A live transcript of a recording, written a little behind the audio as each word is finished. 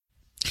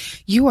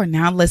You are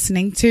now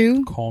listening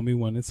to Call Me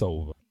When It's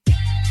Over.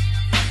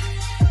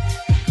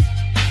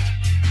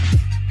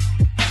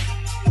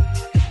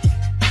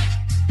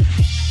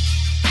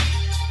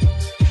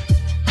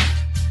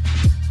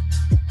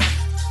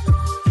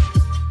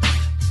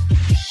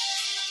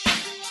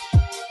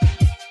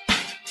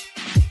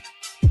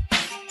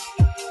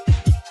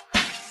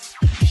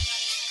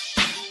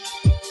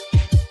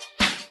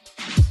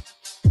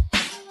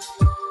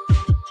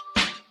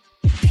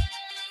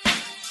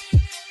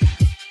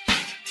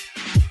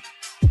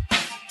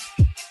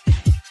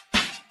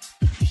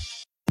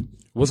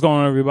 What's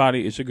going on,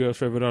 everybody? It's your girl,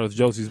 Trevor Daughter,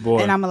 Josie's boy.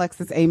 And I'm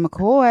Alexis A.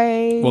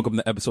 McCoy. Welcome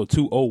to episode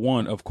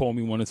 201 of Call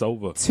Me When It's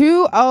Over.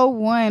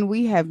 201.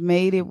 We have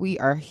made it. We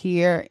are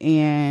here,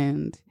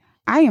 and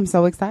I am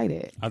so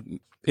excited.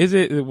 Is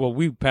it? Well,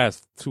 we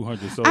passed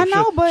 200, so I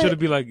know, but should it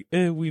be like,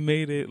 we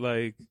made it?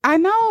 Like, I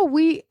know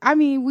we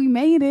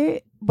made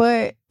it,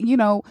 but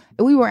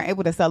we weren't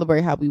able to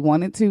celebrate how we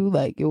wanted to.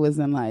 Like, it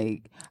wasn't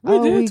like,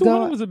 we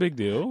 200 was a big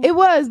deal. It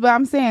was, but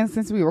I'm saying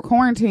since we were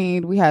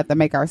quarantined, we had to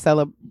make our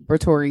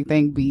celebratory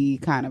thing be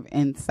kind of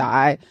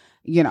inside.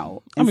 We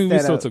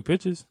still took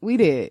pictures. We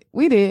did.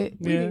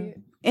 Yeah.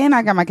 And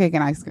I got my cake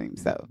and ice cream.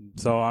 So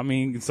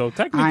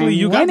technically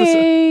you got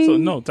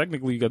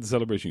technically you got the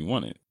celebration you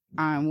wanted.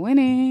 I'm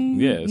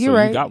winning. Yeah, you're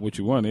right. You got what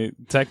you wanted.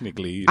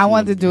 Technically, I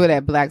wanted to do it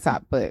at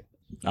Blacktop, but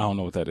I don't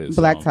know what that is.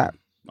 Blacktop. Tap,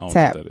 know what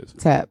that is.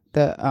 Tap,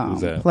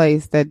 the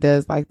place that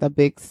does like the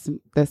big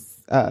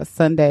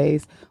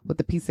Sundays with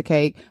the piece of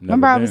cake.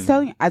 Remember, I was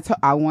telling you,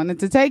 I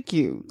wanted to take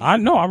you. I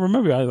know, I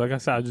remember. Like I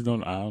said, I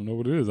don't know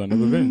what it is. I've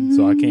never been,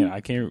 so I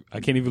can't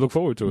even look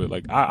forward to it.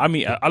 Like I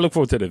look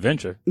forward to the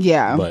adventure.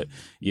 Yeah, but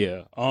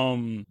yeah,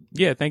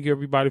 Thank you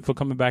everybody for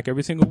coming back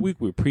every single week.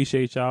 We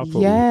appreciate y'all.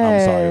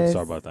 Yes. I'm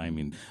sorry about that.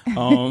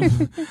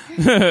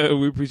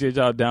 We appreciate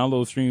y'all.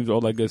 Download, streams,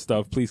 all that good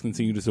stuff. Please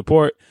continue to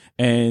support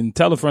and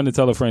tell a friend to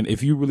tell a friend.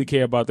 If you really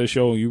care about the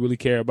show and you really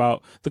care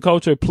about the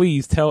culture,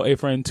 please tell a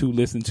friend to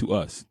listen to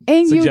us.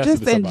 And you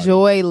just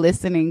enjoy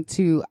listening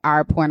to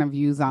our point of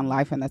views on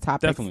life and the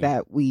topics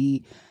that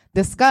we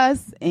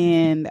discuss.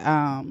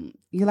 And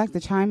you like to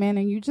chime in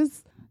and you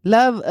just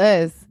love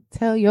us.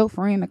 Tell your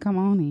friend to come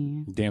on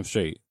in. Damn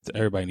straight.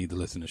 Everybody need to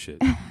listen to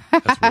shit.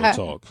 That's real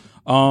talk.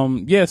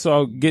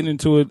 So getting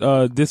into it,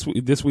 this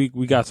week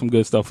we got some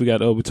good stuff. We're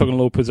talking a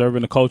little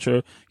preserving the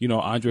culture.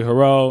 Andre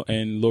Harrell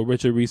and Lil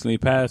Richard recently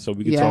passed, so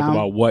we can talk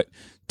about what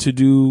to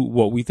do,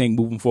 what we think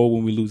moving forward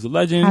when we lose a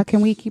legend. How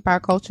can we keep our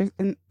culture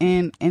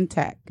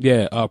intact?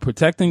 Yeah,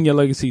 protecting your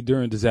legacy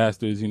during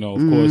disasters. Of course,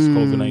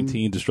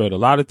 COVID-19 destroyed a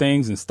lot of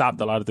things and stopped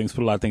a lot of things,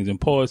 put a lot of things in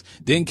pause.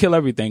 Didn't kill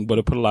everything, but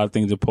it put a lot of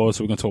things in pause.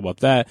 So we're going to talk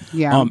about that.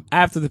 Yeah.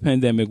 After the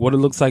pandemic, what it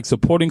looks like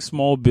supporting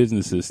small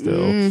businesses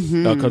still.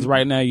 Because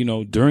right now,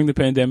 during the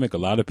pandemic, a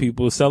lot of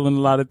people are selling a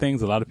lot of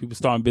things. A lot of people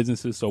starting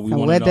businesses. So we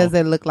want to know what does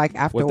it look like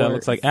afterwards? What that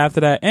looks like after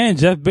that. And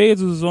Jeff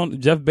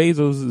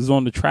Bezos is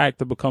on the track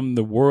to become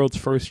the world's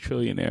first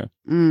trillionaire.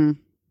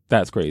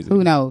 That's crazy.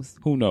 Who knows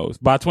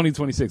by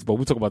 2026, but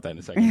we'll talk about that in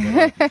a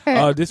second.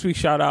 This week's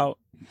shout out,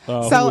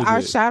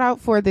 shout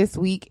out for this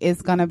week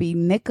is going to be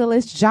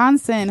Nicholas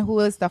Johnson, who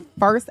is the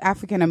first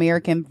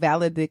African-American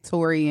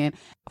valedictorian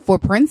for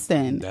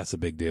Princeton. That's a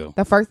big deal.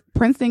 The first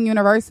Princeton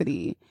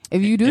University.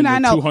 If you do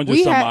not know,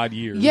 200 some odd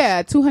years.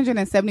 Yeah,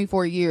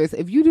 274 years.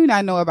 If you do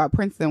not know about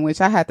Princeton,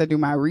 which I had to do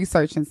my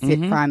research and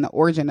find the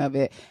origin of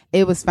it,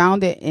 it was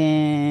founded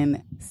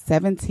in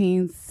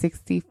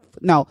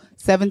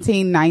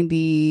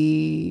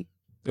 1790.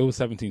 It was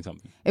 17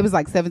 something. It was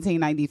like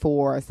 1794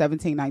 or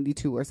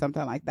 1792 or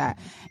something like that.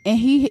 And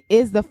he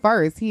is the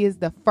first. He is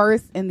the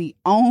first and the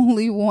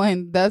only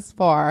one thus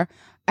far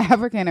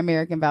African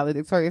American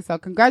valedictorian. So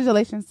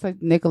congratulations to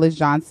Nicholas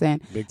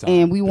Johnson. Big time.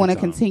 And we want to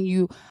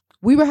continue.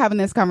 We were having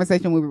this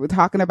conversation. We were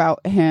talking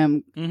about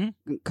him,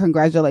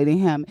 congratulating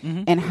him,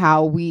 and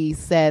how we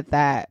said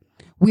that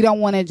we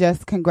don't want to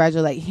just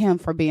congratulate him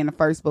for being the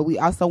first, but we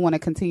also want to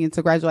continue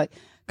to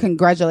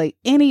congratulate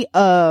any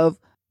of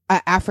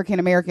African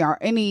American or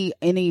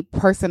any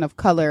person of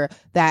color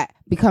that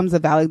becomes a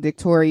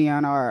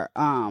valedictorian or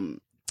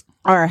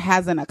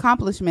has an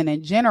accomplishment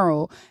in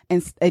general,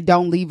 and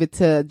don't leave it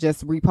to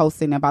just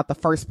reposting about the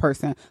first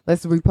person.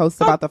 Let's repost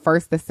about the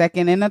first, the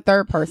second, and the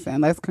third person.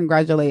 Let's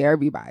congratulate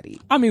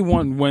everybody. I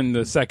mean, when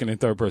the second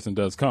and third person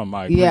does come,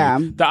 I agree. Yeah,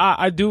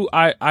 I do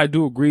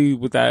agree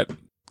with that.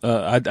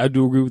 I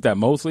do agree with that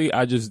mostly.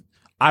 I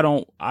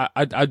don't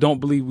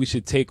believe we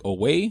should take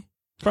away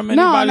from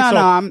anybody.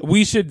 No.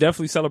 We should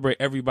definitely celebrate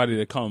everybody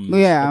that comes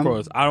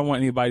across. I don't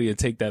want anybody to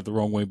take that the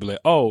wrong way and be like,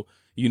 oh,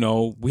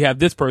 we have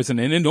this person,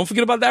 and then don't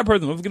forget about that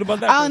person. Don't forget about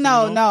that person.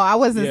 Oh, no, I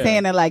wasn't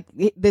saying that like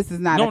this is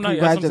not a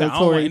congratulatory thing. I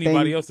don't want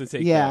anybody thing. Else to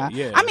take that.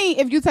 Yeah. I mean,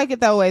 if you take it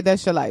that way,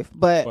 that's your life.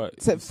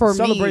 But for me,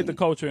 celebrate the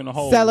culture in the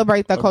whole.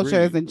 Celebrate the culture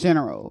as in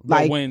general.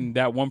 But when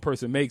that one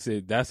person makes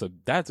it, that's a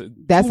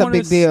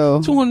big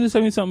deal.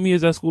 270 something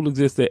years that school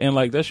existed, and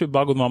like that shit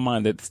boggles my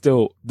mind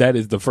that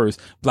is the first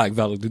black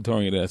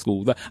valedictorian of that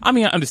school. I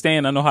mean, I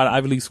understand. I know how the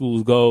Ivy League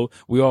schools go.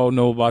 We all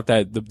know about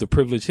that, the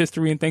privileged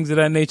history and things of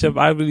that nature of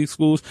Ivy League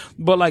schools.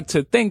 But like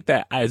to think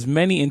that as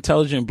many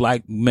intelligent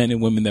black men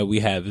and women that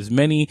we have, as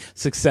many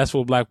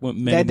successful black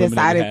men that and women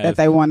decided that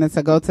they wanted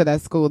to go to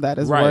that school that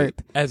is worth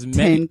as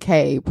many,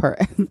 $10K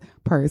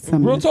per semester.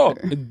 Real talk.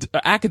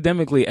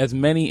 Academically, as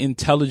many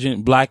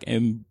intelligent black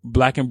and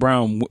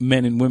brown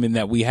men and women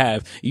that we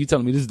have, you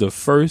telling me this is the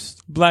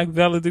first black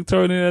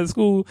valedictorian in that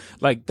school?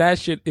 Like that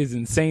shit is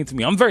insane to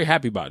me. I'm very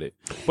happy about it.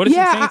 But it's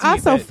insane to me. I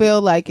also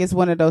feel like it's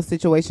one of those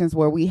situations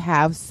where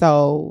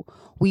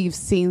we've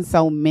seen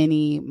so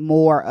many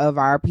more of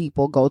our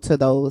people go to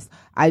those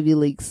Ivy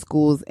League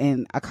schools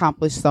and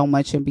accomplish so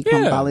much and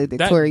become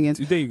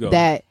valedictorians. There you go.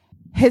 That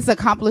his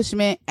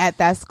accomplishment at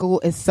that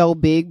school is so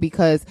big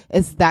because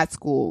it's that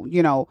school.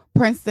 You know,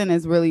 Princeton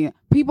is really,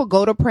 people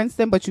go to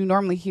Princeton, but you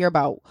normally hear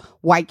about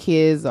white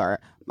kids or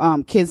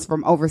kids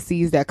from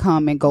overseas that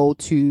come and go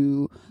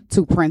to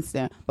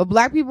Princeton. But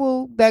black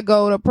people that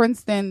go to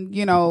Princeton,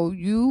 you know,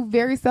 you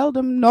very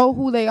seldom know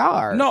who they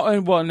are. No,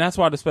 and that's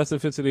why the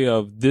specificity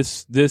of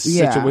this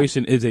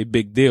situation is a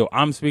big deal.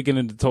 I'm speaking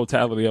in the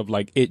totality of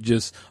like, it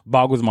just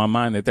boggles my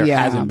mind that there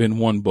hasn't been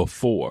one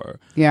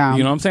before. Yeah.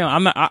 You know what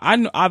I'm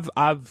saying?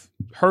 I've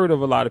heard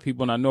of a lot of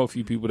people, and I know a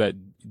few people that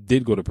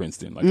did go to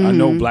Princeton. Like I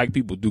know black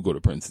people do go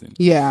to Princeton.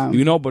 Yeah.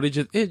 You know, but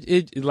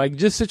it like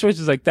just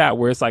situations like that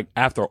where it's like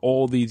after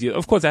all these years,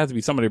 of course it has to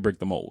be somebody break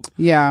the mold.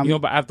 Yeah. You know,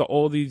 but after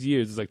all these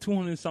years, it's like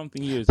 200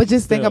 something years. But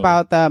just think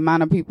about the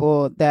amount of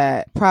people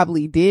that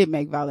probably did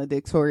make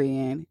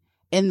valedictorian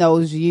in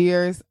those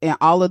years, in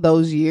all of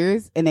those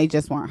years, and they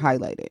just weren't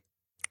highlighted.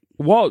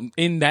 Well,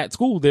 in that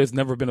school, there's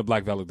never been a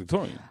black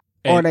valedictorian.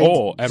 Or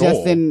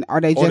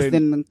they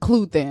didn't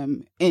include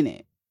them in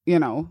it, you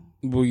know.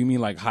 Well, you mean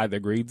like hide their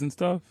grades and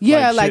stuff?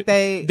 Yeah, like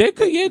they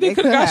could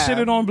have got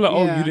shitted on, but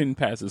you didn't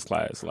pass this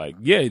class. Like,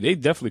 yeah, they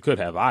definitely could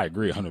have. I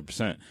agree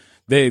 100%.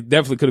 They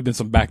definitely could have been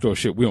some backdoor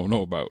shit we don't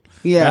know about.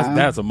 Yeah.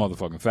 That's a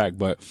motherfucking fact.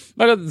 But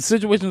like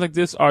situations like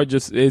this are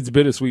just, it's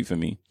bittersweet for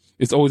me.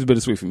 It's always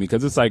bittersweet for me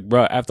because it's like,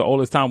 bro, after all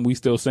this time, we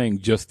still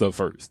saying just the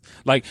first.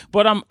 Like,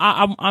 but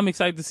I'm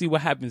excited to see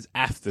what happens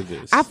after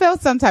this. I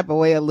felt some type of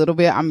way a little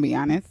bit, I'm gonna be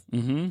honest,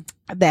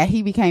 that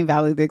he became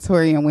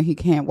valedictorian when he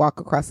can't walk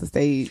across the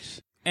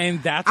stage.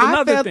 And that's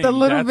another thing. I felt a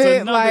little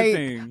bit like,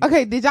 thing.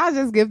 Okay, did y'all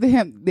just give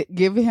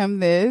him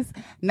this?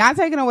 Not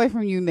taking away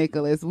from you,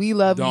 Nicholas. We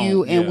love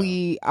you, and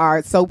we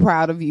are so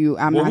proud of you.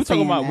 We're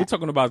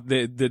talking about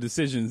the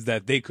decisions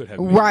that they could have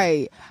made.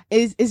 Right.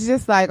 It's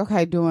just like,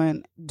 okay,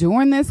 during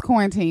this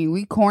quarantine,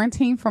 we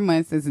quarantined for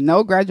months. There's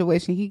no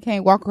graduation. He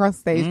can't walk across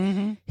the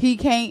stage. He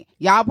can't.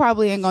 Y'all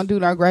probably ain't gonna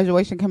do our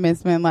graduation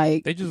commencement.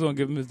 Like they just gonna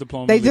give him his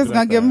diploma. They just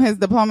gonna give him his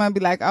diploma and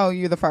be like, oh,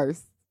 you're the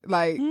first.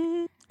 Like.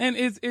 And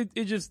it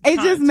just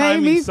made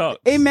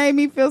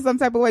me feel some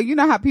type of way. You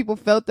know how people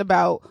felt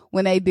about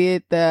when they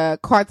did the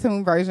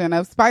cartoon version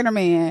of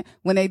Spider-Man,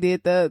 when they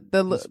did the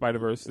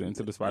Spider-Verse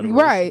into the Spider-Verse.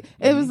 Right.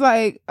 It was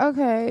like,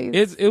 okay.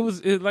 It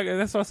was like,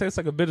 that's why I say it's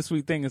like a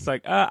bittersweet thing. It's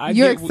like,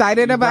 you're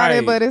excited about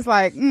it, but it's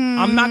like,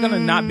 I'm not going to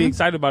not be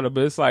excited about it,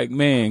 but it's like,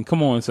 man,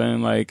 come on,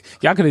 son. Like,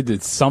 y'all could have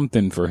did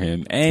something for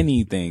him.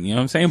 Anything. You know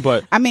what I'm saying?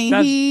 But I mean,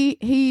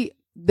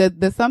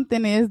 the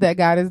something is that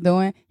God is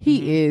doing.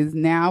 He is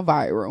now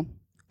viral.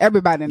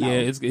 Everybody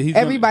knows. Yeah,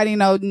 everybody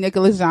knows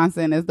Nicholas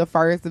Johnson is the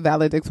first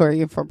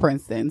valedictorian for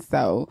Princeton.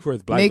 So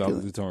first black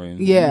valedictorian.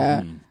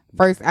 Yeah.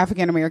 First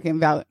African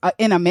American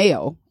in a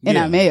male.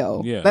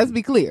 Yeah. Let's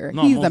be clear.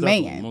 He's a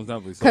man. Most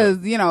definitely.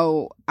 Because, you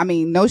know, I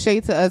mean, no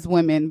shade to us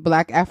women,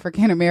 black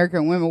African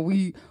American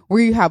women.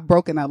 We have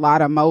broken a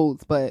lot of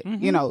molds, but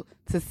you know,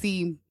 to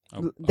see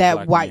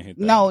that white,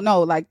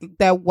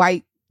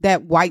 like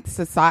that white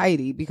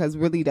society, because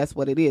really that's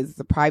what it is. It's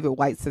a private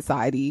white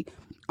society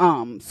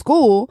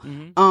school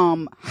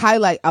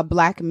highlight a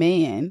black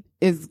man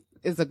is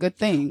a good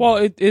thing.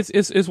 Well,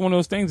 it's one of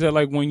those things that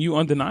like when you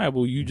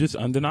undeniable, you just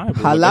undeniable.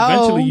 Hello. Like,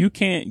 eventually you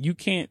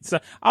can't.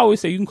 I always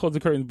say you can close the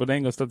curtains, but they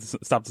ain't gonna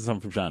stop the sun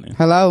from shining.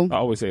 Hello. I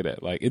always say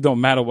that. Like it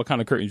don't matter what kind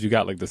of curtains you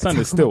got. Like the sun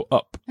is still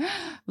up.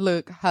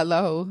 Look,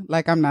 hello.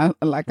 Like I'm not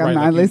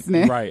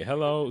listening. Right.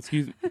 Hello.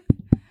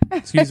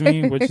 Excuse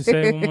me, what you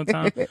say one more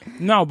time?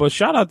 No, but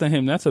shout out to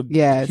him. That's a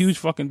huge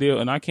fucking deal,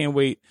 and I can't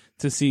wait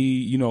to see,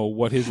 you know,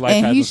 what his life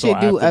has. And he should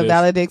do a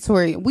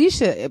valedictorian. We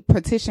should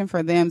petition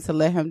for them to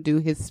let him do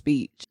his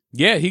speech.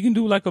 Yeah, he can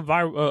do like a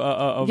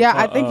viral.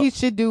 I think he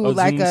should do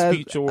like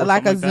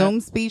a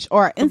Zoom speech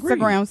or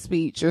Instagram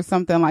speech or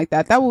something like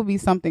that. That would be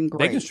something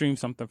great. They can stream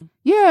something.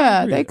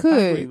 Yeah, they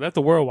could. Let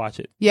the world watch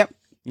it. Yep.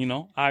 You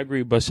know, I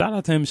agree. But shout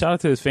out to him. Shout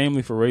out to his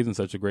family for raising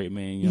such a great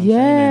man. You know what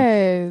I'm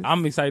saying?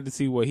 I'm excited to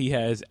see what he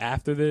has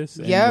after this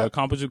and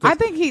accomplish. I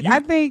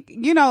think,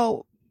 you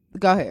know,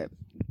 go ahead.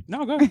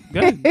 No, go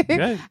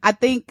ahead. I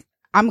think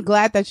I'm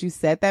glad that you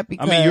said that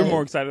because. I mean, you're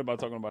more excited about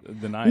talking about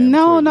the Nia.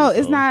 No,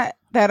 it's not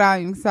that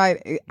I'm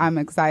excited. I'm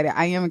excited.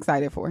 I am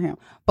excited for him.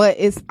 But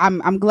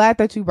I'm glad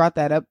that you brought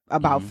that up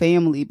about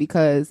family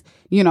because,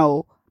 you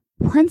know,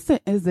 Princeton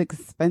is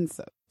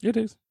expensive. It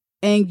is.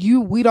 And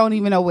we don't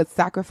even know what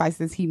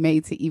sacrifices he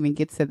made to even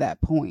get to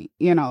that point,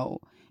 you know.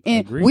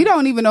 And we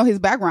don't even know his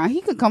background. He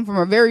could come from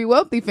a very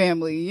wealthy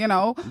family, you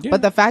know. Yeah.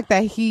 But the fact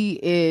that he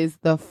is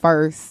the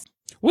first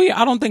Well,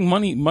 yeah, I don't think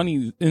money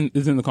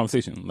is in the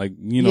conversation. Like,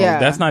 you know,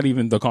 that's not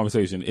even the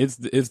conversation. It's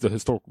the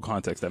historical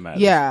context that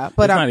matters. Yeah,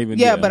 but it's not even,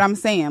 but I'm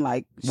saying,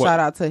 like, shout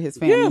out to his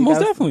family. Yeah, most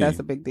definitely. That's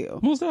a big deal.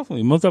 Most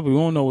definitely. We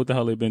don't know what the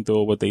hell they've been through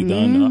or what they've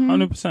done.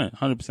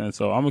 100%.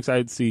 So I'm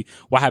excited to see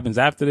what happens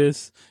after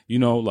this. You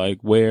know, like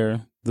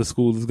where the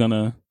school is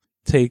gonna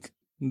take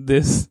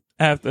this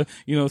after.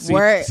 You know,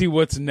 see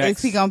what's next.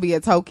 Is he gonna be a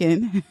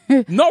token?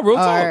 No, real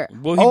talk.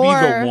 Will he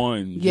be the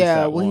one?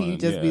 Yeah, will he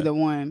just be the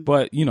one?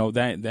 But you know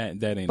that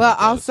ain't. But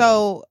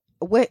also,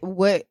 what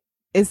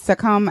is to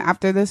come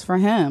after this for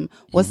him?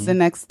 What's the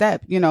next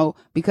step? You know,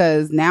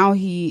 because now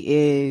he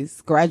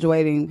is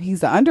graduating.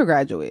 He's an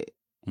undergraduate.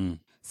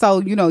 So,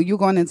 you know, you're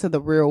going into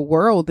the real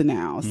world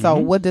now. So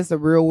what does the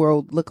real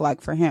world look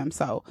like for him?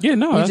 So we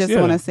just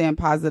want to send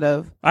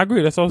positive. I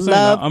agree. That's what I'm saying.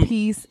 Love,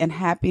 peace, and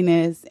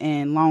happiness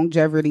and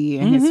longevity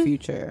in his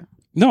future.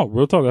 No,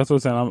 real talk. That's what I'm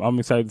saying. I'm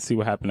excited to see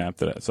what happened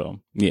after that.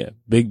 So yeah,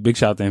 big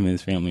shout out to him and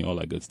his family, all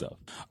that good stuff.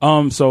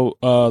 So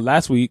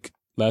last week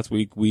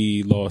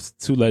we lost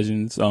 2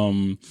 legends.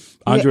 We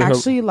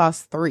actually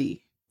lost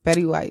 3.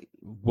 Betty White.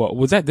 What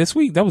was that this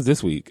week? That was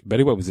this week.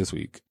 Betty White was this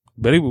week.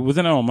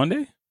 Wasn't it on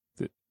Monday?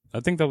 I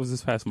think that was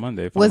this past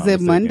Monday. Was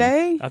it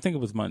Monday? I think it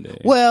was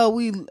Monday. Well,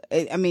 I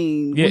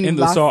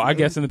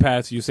guess in the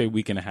past you say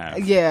week and a half.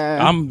 Yeah.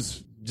 I'm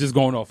just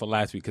going off of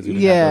last week because we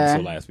didn't have an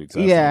episode last week.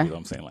 So that's what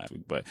I'm saying last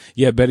week. But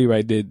yeah, Betty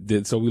Wright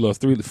did. So we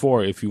lost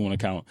 3-4 if you want to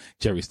count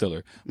Jerry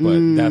Stiller.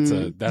 But that's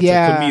a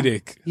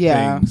comedic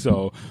thing.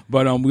 So,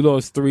 but we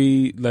lost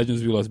 3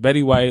 legends. We lost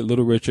Betty White,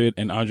 Little Richard,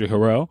 and Andre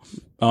Harrell.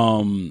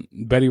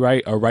 Betty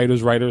Wright, a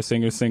writer,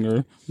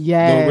 singer.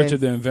 Yes. Little Richard,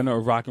 the inventor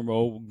of rock and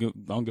roll. I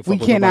don't give a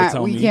fuck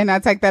we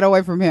cannot take that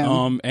away from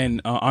him. And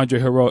Andre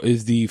Harrell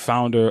is the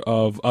founder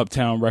of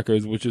Uptown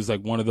Records, which is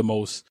like one of the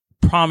most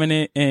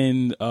prominent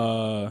and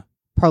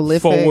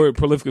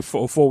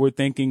forward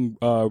thinking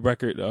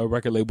record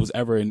labels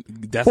ever, and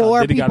that's for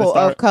how Diddy got his people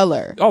start. Of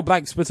color. Oh,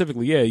 black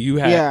specifically. Yeah, you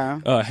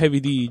had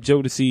Heavy D,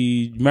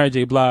 Jodeci, Mary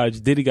J.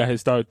 Blige. Diddy got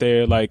his start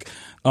there. Like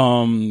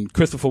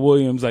Christopher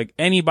Williams. Like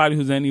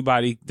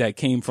anybody that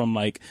came from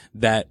like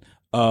that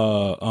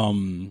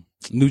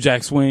New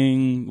Jack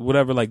Swing,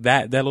 whatever, like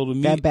that little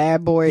that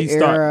Bad Boy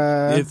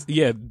era.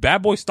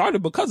 Bad Boy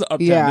started because of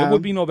Uptown. There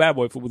would be no Bad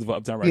Boy if it was for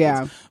Uptown Records.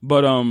 Yeah.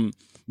 But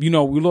you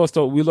know, we lost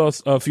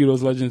a few of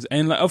those legends,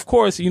 and of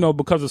course, you know,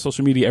 because of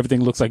social media,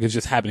 everything looks like it's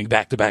just happening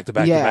back to back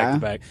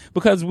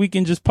because we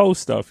can just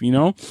post stuff, you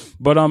know.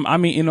 But I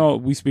mean, you know,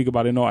 we speak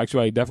about it. No,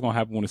 actually, it definitely gonna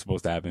happen when it's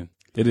supposed to happen.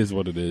 It is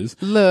what it is.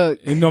 Look,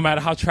 and no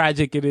matter how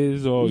tragic it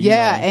is, or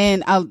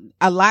and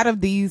a lot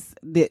of these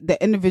the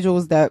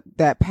individuals that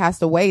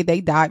passed away, they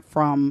died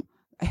from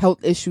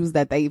health issues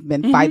that they've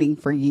been fighting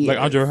for years. Like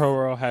Andre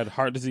Harrell had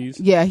heart disease.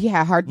 Yeah, he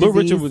had heart disease.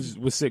 Little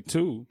Richard was sick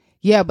too.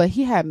 Yeah, but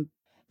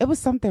it was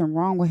something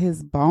wrong with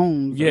his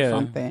bones or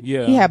something.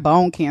 Yeah. He had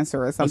bone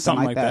cancer or something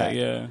like that.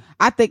 Yeah.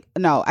 I think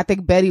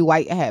Betty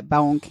White had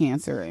bone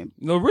cancer.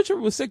 No,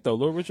 Richard was sick though.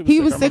 Little Richard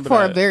was sick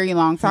for a very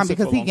long time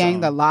because he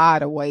gained a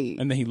lot of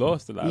weight. And then he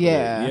lost a lot of weight.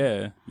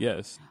 Yeah.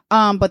 Yes.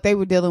 But they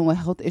were dealing with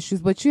health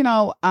issues. But you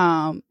know,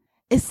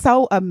 it's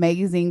so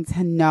amazing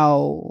to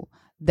know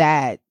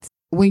that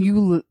when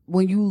you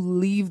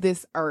leave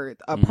this earth,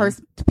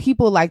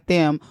 people like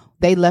them,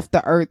 they left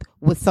the earth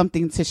with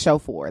something to show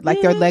for it. Like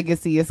their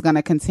legacy is going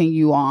to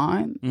continue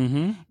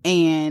on,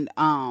 and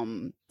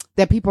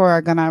that people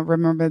are going to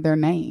remember their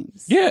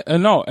names. Yeah,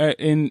 no,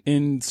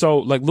 and so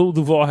like Lil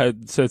Duval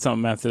had said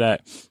something after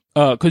that,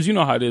 because you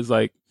know how it is,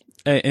 like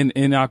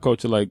in our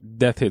culture, like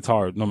death hits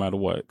hard no matter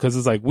what, because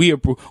it's like we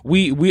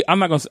I'm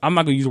not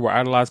gonna use the word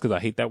idolize because I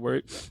hate that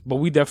word, but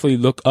we definitely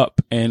look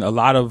up, and a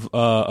lot of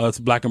us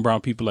black and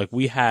brown people, like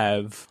we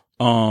have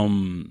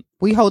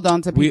we hold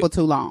on to people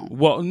too long.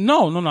 Well,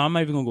 no, I'm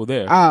not even gonna go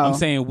there. I'm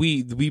saying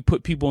we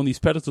put people on these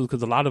pedestals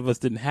because a lot of us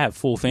didn't have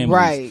full families,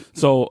 right?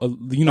 So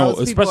you know,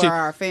 those especially are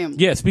our family.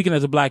 Yeah, speaking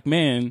as a black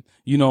man,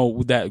 you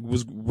know, that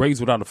was raised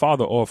without a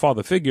father or a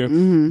father figure.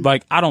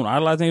 Like I don't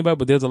idolize anybody,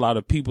 but there's a lot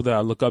of people that I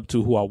look up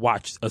to who I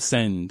watch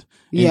ascend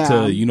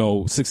into, you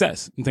know,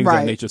 success and things of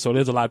that nature. So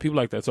there's a lot of people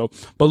like that. So,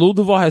 but Lil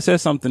Duval has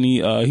said something.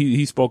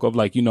 He spoke of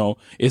like, you know,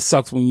 it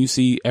sucks when you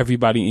see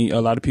everybody,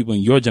 a lot of people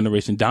in your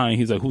generation dying.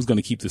 He's like, who's going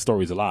to keep the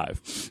stories alive?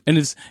 And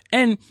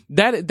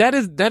that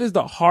is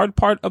the hard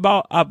part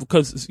about,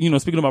 because, you know,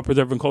 speaking about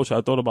preserving culture,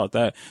 I thought about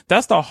that.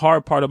 That's the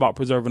hard part about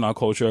preserving our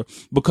culture,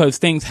 because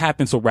things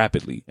happen so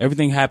rapidly.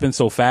 Everything happens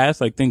so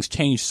fast. Like things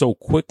change so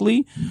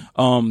quickly,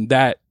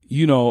 that,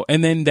 you know,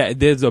 and then that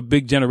there's a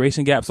big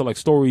generation gap. So like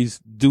stories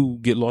do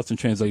get lost in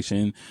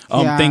translation.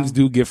 Things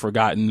do get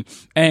forgotten.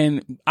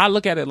 And I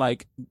look at it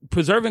like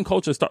preserving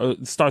culture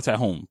starts at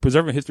home.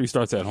 Preserving history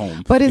starts at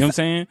home. But you know what I'm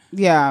saying?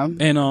 Yeah.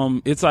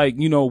 And, it's like,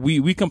 you know,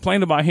 we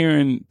complain about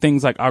hearing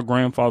things like our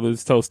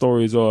grandfathers tell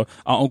stories or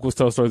our uncles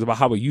tell stories about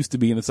how it used to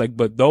be. And it's like,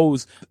 but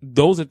those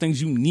are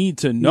things you need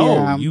to know.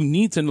 Yeah. You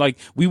need to, like,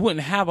 we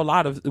wouldn't have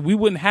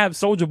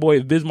Soulja Boy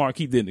if Biz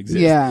Markie didn't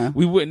exist. Yeah.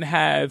 We wouldn't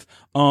have,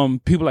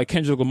 people like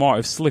Kendrick Lamar Lamar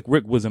if Slick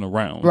Rick wasn't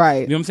around.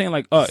 Right. You know what I'm saying?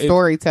 Like,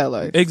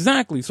 storytellers.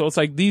 Exactly. So it's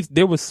like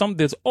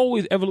there's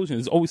always evolution.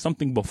 There's always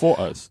something before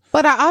us.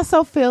 But I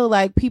also feel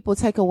like people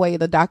take away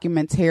the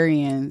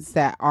documentarians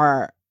that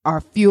are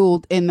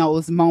fueled in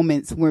those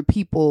moments where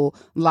people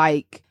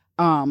like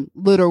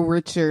Little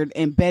Richard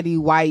and Betty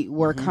White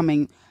were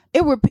coming.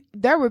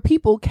 There were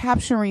people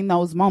capturing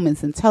those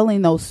moments and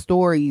telling those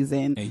stories,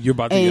 and you're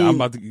about to. I'm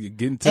about to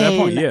get into that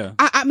point. Yeah.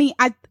 I mean,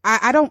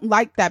 I don't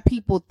like that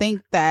people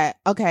think that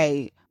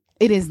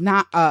it is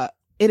not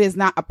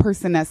a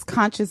person that's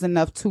conscious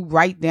enough to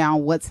write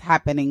down what's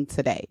happening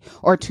today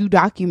or to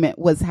document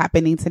what's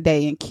happening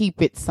today and keep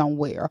it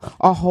somewhere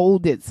or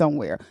hold it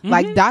somewhere.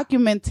 Like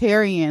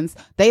documentarians,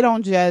 they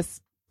don't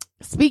just.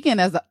 Speaking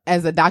as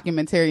a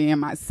documentarian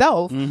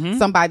myself,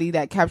 somebody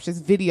that captures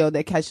video,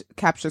 that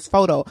captures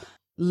photo.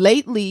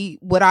 Lately,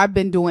 what I've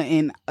been doing,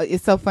 and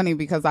it's so funny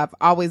because I've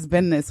always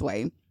been this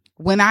way.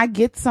 When I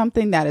get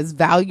something that is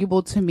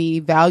valuable to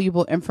me,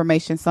 valuable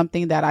information,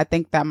 something that I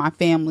think that my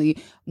family,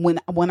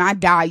 when I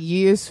die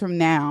years from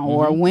now,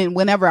 or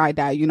whenever I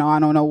die, I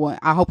don't know what,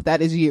 I hope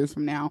that is years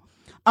from now,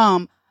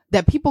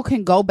 that people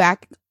can go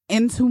back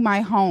into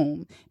my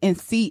home and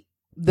see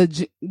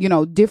the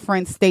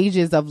different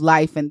stages of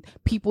life and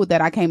people that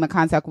I came in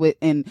contact with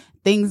and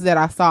things that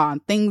I saw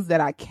and things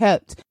that I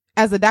kept.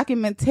 As a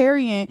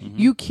documentarian,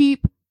 you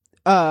keep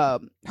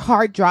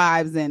hard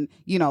drives and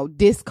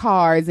disc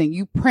cards, and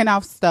you print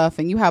off stuff,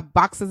 and you have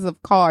boxes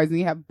of cards and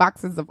you have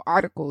boxes of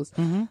articles.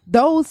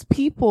 Those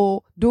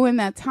people during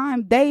that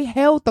time, they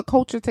held the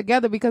culture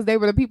together because they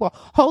were the people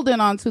holding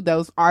on to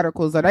those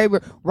articles, or they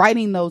were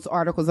writing those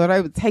articles, or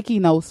they were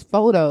taking those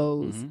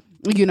photos.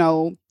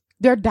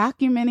 They're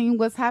documenting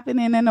what's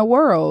happening in the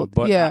world.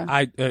 But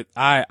yeah,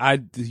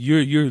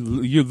 you're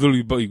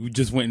literally, but you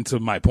just went into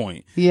my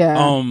point.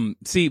 Yeah.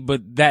 See,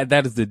 but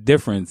that is the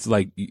difference.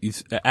 Like,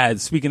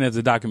 as speaking as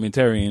a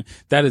documentarian,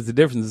 that is the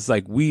difference. It's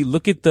like, we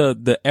look at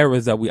the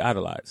eras that we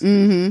idolize.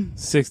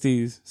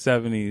 60s,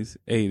 70s,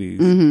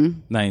 80s,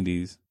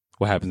 90s.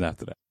 What happens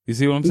after that? You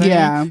see what I'm saying?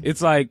 Yeah.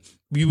 It's like,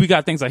 we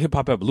got things like Hip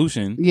Hop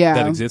Evolution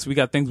that exists.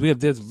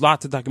 There's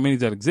lots of documentaries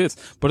that exist,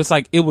 but it's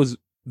like, it was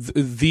the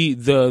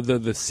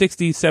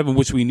 60s, 70s,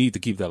 which we need to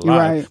keep that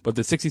alive. Right. But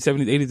the 60s,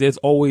 70s, 80s, there's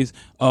always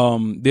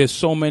there's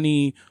so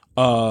many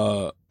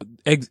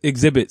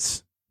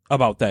exhibits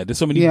about that. There's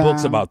so many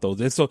books about those.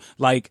 There's so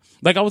like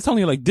I was telling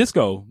you, like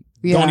disco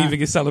don't even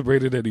get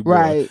celebrated anymore.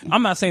 Right.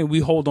 I'm not saying we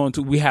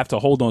have to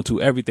hold on to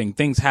everything.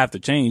 Things have to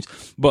change,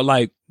 but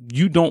like,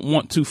 you don't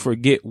want to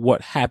forget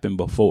what happened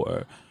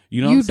before.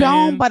 You know what I'm saying?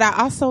 You don't, but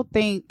I also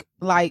think,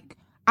 like,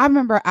 I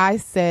remember I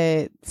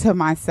said to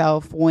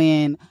myself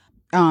when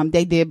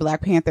they did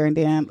Black Panther and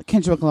then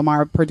Kendrick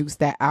Lamar produced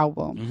that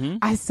album.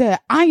 I said,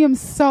 I am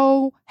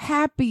so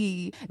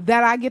happy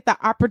that I get the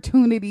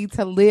opportunity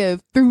to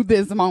live through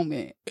this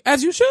moment.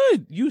 As you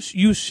should.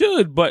 You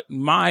should. But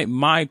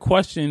my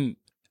question,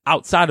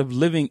 outside of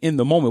living in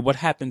the moment, what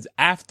happens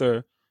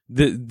after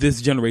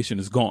this generation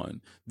is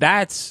gone?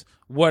 That's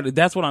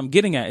what I'm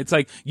getting at. It's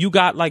like, you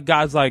got like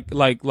guys like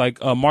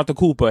Martha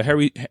Cooper,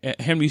 Henry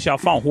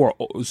Chalfant, who are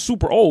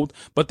super old,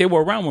 but they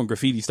were around when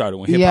graffiti started,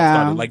 when hip hop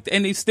started. Like,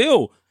 and they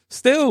still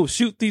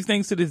shoot these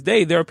things to this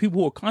day. There are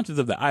people who are conscious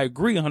of that. I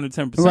agree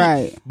 110%.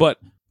 Right. But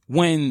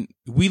when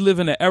we live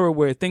in an era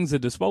where things are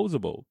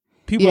disposable,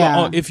 people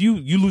are, if you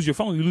lose your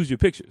phone, you lose your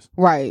pictures.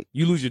 Right.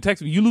 You lose your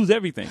text, you lose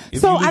everything.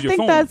 So I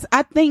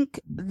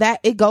think that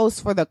it goes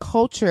for the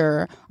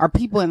culture, or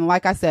people, and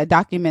like I said,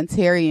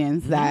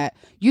 documentarians that,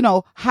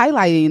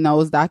 highlighting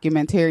those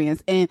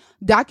documentarians, and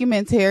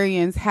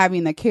documentarians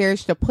having the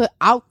courage to put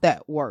out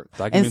that work.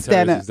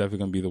 Documentarians is definitely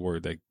going to be the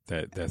word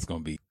that's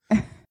going to be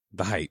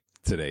the hype.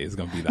 Today is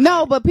going to be the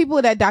hype. But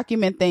people that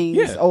document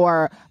things,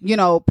 or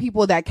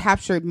people that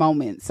captured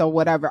moments or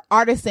whatever,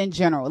 artists in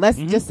general, let's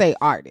just say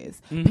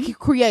artists,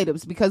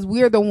 creatives, because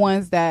we're the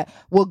ones that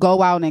will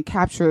go out and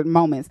capture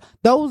moments.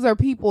 Those are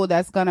people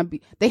that's going to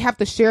be, they have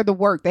to share the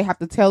work, they have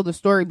to tell the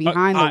story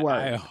behind the work.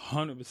 I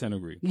 100%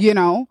 agree.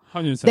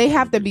 100% they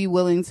have to be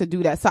willing to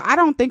do that. So I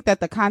don't think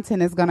that the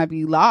content is going to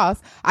be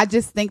lost. I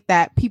just think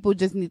that people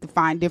just need to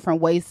find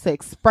different ways to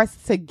express,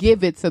 to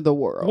give it to the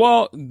world.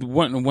 Well,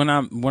 when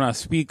I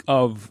speak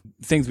of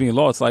things being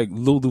lost, like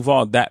Lil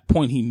Duval, that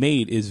point he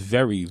made is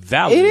very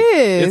valid. It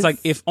is. It's like,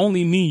 if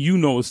only me,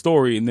 know a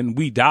story, and then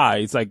we die,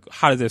 it's like,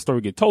 how does that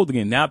story get told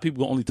again? Now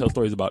people only tell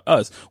stories about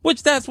us,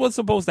 which that's what's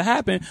supposed to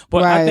happen.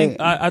 But right.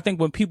 I think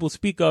when people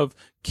speak of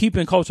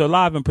keeping culture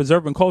alive and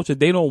preserving culture,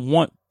 they don't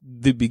want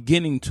the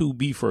beginning to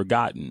be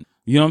forgotten.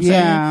 You know what I'm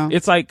saying?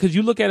 It's like, cause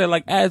you look at it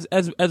like, as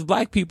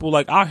black people,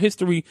 like, our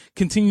history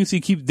continuously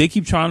they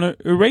keep trying to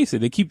erase it.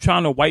 They keep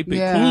trying to wipe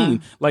it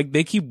clean. Like,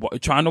 they keep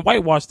trying to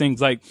whitewash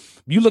things. Like,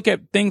 you look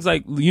at things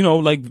like,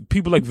 like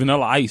people like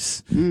Vanilla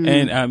Ice.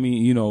 And I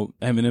mean,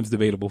 Eminem's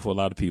debatable for a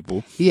lot of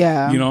people.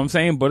 Yeah. You know what I'm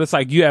saying? But it's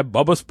like, you have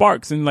Bubba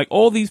Sparks and like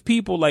all these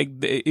people, like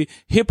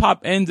hip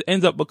hop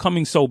ends up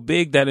becoming so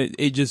big that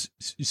it just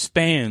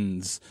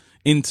spans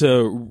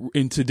into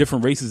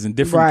different races and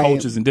different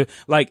cultures, and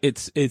like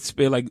it's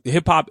like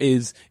hip hop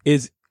is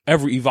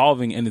ever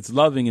evolving and it's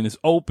loving and it's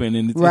open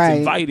and it's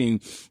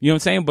inviting. You know what I'm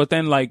saying? But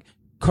then like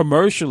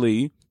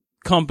commercially,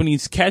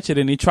 companies catch it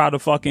and they try to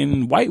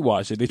fucking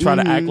whitewash it. They try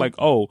to act like,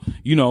 oh,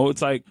 you know,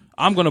 it's like,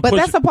 I'm going to But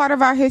that's a part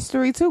of our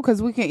history too,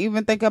 because we can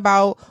even think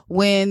about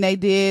when they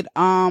did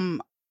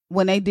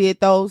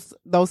those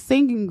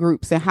singing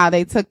groups and how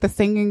they took the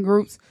singing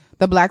groups,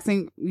 the black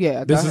sing.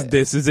 Yeah,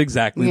 this is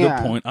exactly the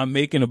point I'm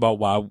making about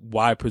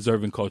why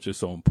preserving culture is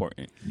so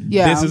important.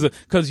 Yeah, this is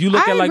because you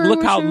look at like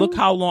look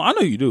how long, I know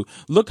you do.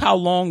 Look how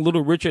long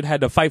Little Richard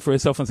had to fight for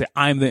himself and say,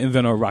 I'm the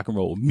inventor of rock and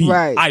roll. Me,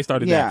 I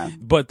started that.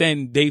 But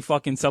then they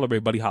fucking celebrate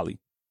Buddy Holly.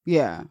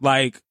 Yeah,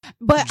 like,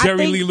 but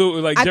Jerry Lee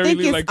Lewis, like Jerry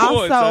Lee, like,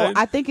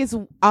 I think it's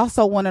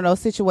also one of those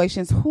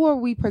situations. Who are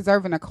we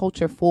preserving a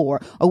culture for?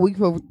 Are we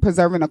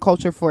preserving a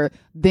culture for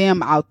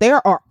them out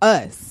there or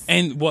us?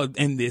 And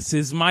this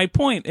is my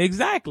point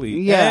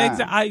exactly. Yeah,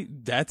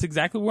 that's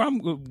exactly where I'm.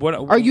 What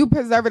are you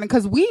preserving?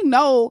 Because we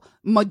know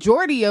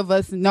majority of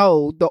us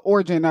know the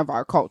origin of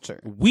our culture.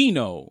 We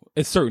know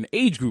a certain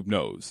age group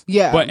knows.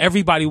 Yeah, but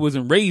everybody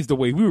wasn't raised the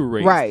way we were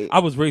raised. Right. I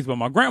was raised by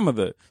my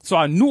grandmother, so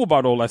I knew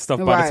about all that stuff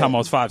by the time I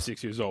was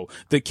 5-6 years old.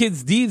 The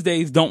kids these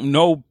days don't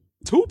know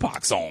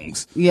Tupac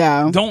songs.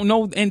 Yeah. Don't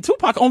know. And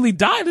Tupac only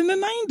died in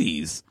the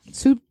 90s.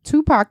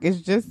 Tupac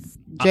is just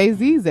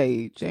Jay-Z's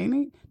age, ain't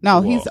he?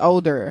 No, he's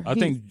older. I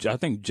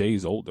think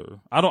Jay's older.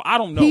 I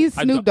don't know. He's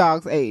Snoop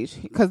Dogg's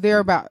age because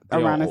they're around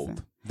the same.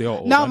 They're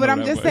old. No, but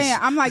I'm just saying,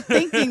 I'm like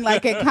thinking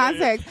like in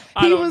context,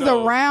 he was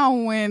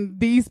around when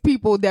these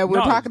people that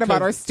we're talking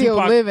about are still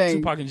living.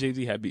 Tupac and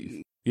Jay-Z had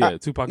beef. Yeah,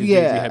 Tupac and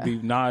Jay-Z had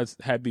beef. Nas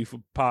had beef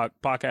with Pac.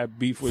 Pac had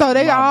beef with So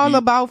they all beef.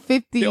 About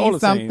 50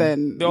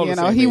 something. You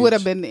know, he would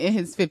have been in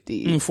his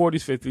 50s.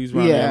 40s, 50s,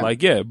 right? Yeah.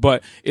 Like, yeah.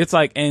 But it's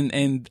like,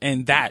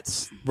 and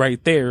that's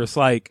right there. It's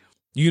like,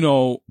 you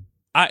know,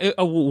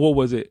 what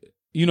was it?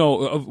 You know,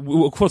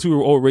 of course we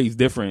were all raised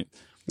different.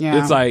 Yeah.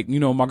 It's like, you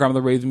know, my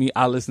grandmother raised me.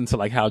 I listened to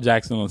like Hal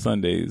Jackson on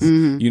Sundays.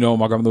 You know,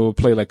 my grandmother would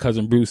play like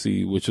Cousin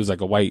Brucey, which was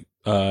like a white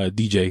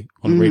DJ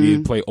on the radio,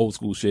 and play old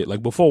school shit.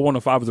 Like before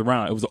 105 was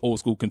around, it was an old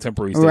school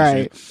contemporary station.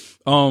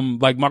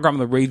 Right. Like my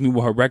grandmother raised me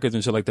with her records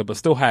and shit like that, but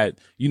still had,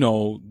 you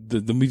know,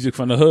 the music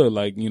from the hood.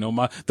 Like, you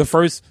know, the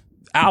first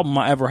album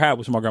I ever had,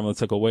 which my grandmother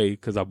took away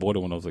because I bought it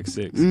when I was like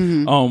 6,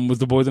 was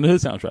the Boys in the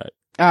Hood soundtrack.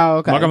 Oh,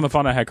 okay. My grandmother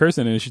found out I had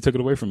cursing in it and she took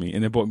it away from me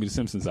and then bought me the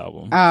Simpsons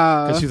album.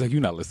 Cause she's like,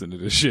 you're not listening to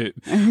this shit.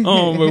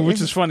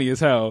 Which is funny as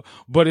hell.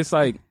 But it's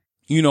like,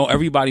 you know,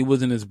 everybody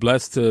wasn't as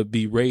blessed to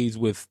be raised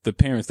with the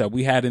parents that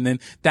we had. And then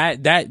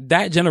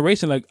that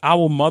generation, like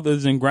our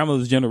mothers and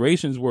grandmothers'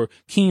 generations were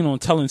keen on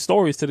telling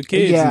stories to the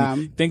kids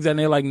and things that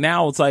they're like,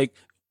 now it's like,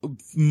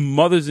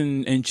 mothers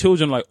and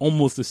children like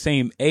almost the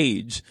same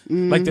age,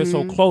 like they're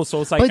so close,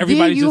 so it's like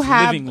everybody's just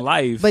living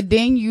life. But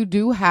then you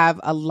do have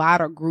a lot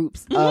of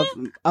groups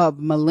of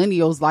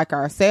millennials like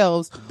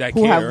ourselves that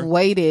who have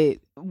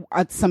waited,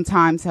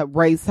 sometimes have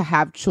raised to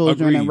have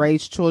children and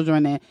raised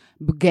children and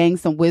gain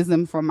some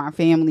wisdom from our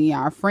family,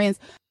 our friends.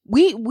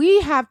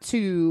 We have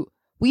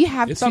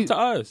it's up to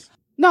us.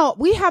 No,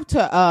 we have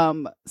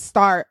to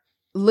start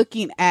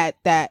looking at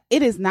that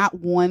it is not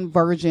one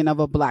version of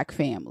a black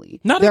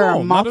family. There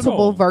are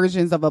multiple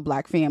versions of a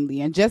black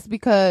family. And just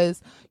because,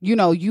 you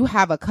know, you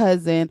have a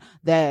cousin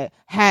that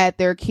had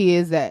their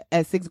kids at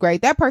 6th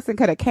grade, that person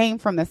could have came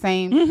from the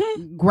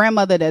same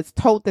grandmother that's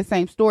told the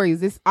same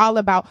stories. It's all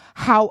about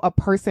how a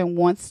person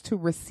wants to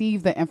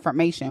receive the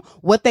information,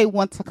 what they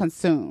want to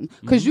consume.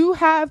 Because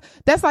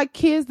that's like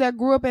kids that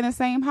grew up in the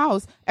same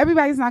house.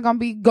 Everybody's not going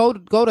to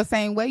go the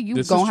same way.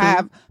 You're going to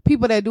have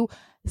people that do.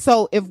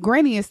 So if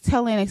Granny is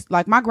telling,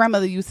 like my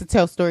grandmother used to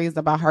tell stories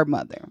about her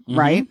mother,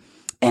 right?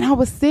 And I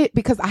was sick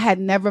because I had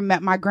never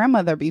met my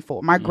grandmother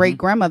before, my great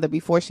grandmother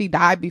before she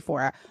died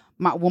before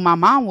when my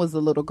mom was a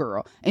little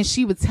girl, and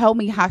she would tell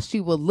me how she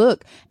would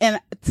look. And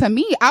to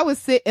me, I would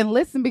sit and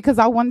listen because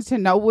I wanted to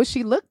know what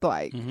she looked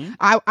like.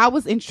 I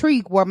was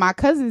intrigued where my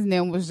cousin's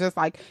name was just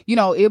like, you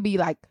know, it'd be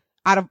like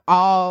out of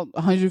all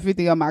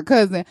 150 of my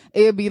cousin,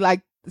 it'd be like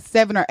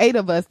 7 or 8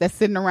 of us that's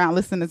sitting around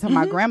listening to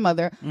my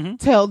grandmother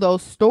tell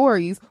those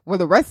stories, where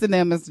the rest of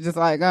them is just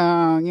like,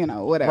 you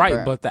know, whatever.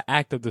 Right, but the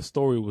act of the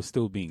story was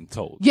still being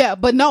told. Yeah,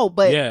 but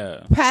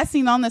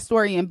passing on the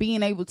story and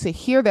being able to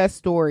hear that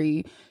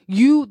story,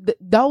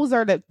 those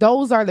are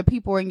the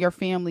people in your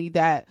family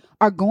that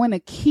are going to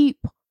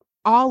keep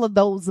all of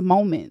those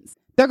moments.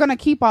 They're going to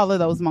keep all of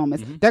those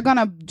moments. They're going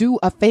to do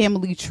a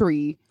family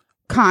tree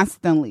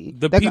constantly.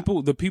 The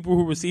people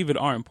who receive it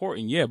are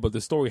important, but the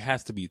story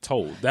has to be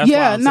told. That's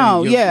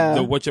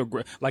what you're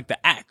like,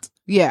 the act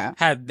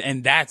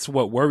and that's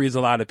what worries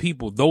a lot of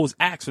people. Those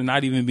acts are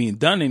not even being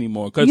done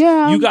anymore because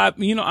you got,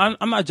 you know,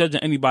 I'm not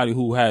judging anybody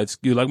who had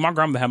like my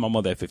grandmother had my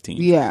mother at 15,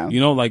 you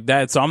know, like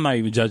that, so I'm not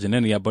even judging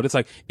any of that. But it's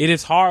like, it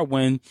is hard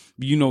when,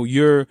 you know,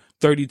 you're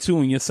 32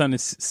 and your son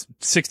is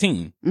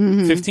 16,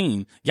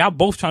 15. Y'all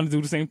both trying to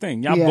do the same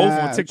thing. Y'all both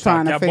on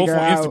TikTok. Y'all both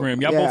on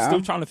Instagram. Y'all both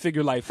still trying to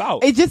figure life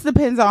out. It just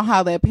depends on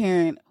how that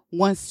parent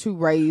wants to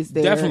raise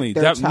their definitely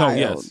their child.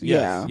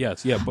 No,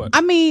 yes, but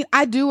I mean,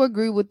 I do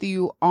agree with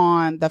you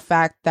on the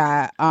fact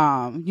that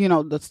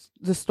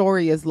the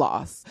story is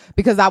lost,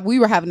 because we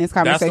were having this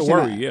conversation. That's the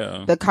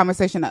worry, the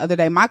conversation the other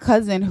day. My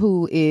cousin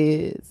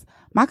is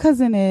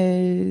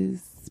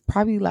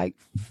probably like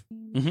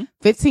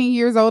 15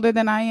 years older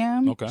than I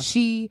am. Okay.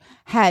 She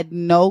had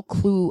no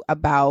clue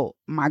about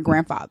my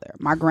grandfather.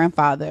 My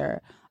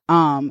grandfather,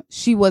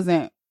 she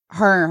wasn't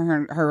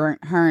her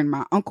and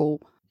my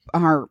uncle.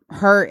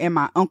 Her and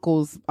my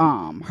uncle's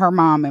her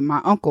mom and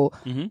my uncle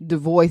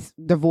divorced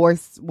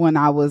when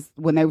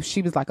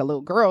she was like a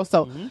little girl.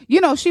 So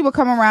she would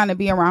come around and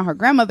be around her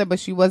grandmother, but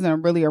she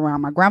wasn't really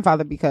around my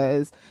grandfather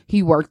because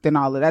he worked and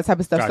all of that type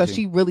of stuff. Gotcha. So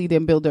she really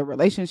didn't build a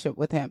relationship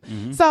with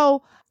him.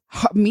 So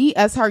me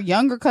as her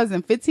younger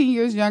cousin, 15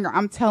 years younger,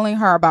 I'm telling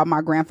her about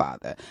my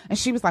grandfather, and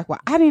she was like,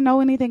 well, I didn't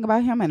know anything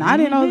about him, and I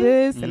didn't know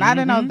this, and I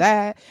didn't know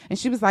that. And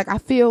she was like, I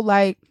feel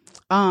like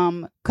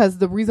because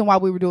the reason why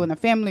we were doing a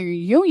family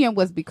reunion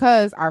was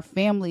because our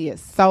family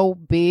is so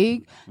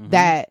big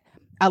that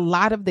a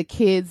lot of the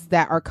kids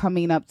that are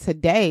coming up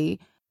today,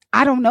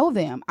 I don't know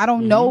them. I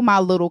don't know my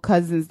little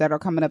cousins that are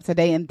coming up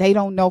today, and they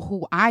don't know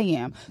who I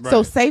am. Right.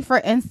 So say, for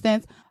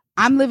instance,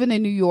 I'm living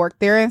in New York.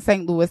 They're in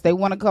St. Louis. They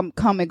want to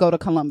come and go to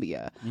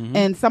Columbia.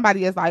 And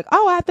somebody is like,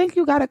 oh, I think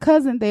you got a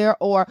cousin there.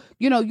 Or,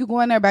 you go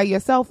in there by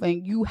yourself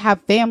and you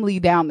have family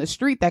down the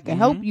street that can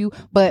help you.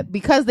 But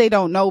because they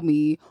don't know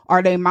me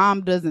or their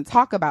mom doesn't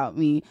talk about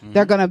me,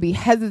 they're going to be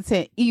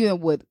hesitant even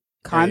with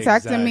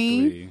contacting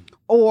me.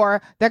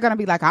 Or they're going to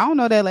be like, I don't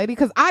know that lady.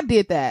 Because I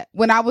did that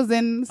when I was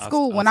in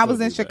school, when I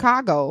was in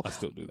Chicago. I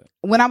still do that.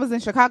 When I was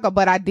in Chicago,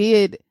 but I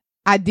did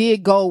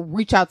go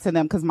reach out to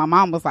them because my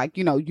mom was like,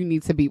 you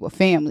need to be with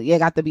family. It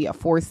got to be a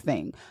forced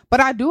thing.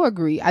 But I do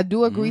agree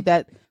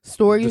that the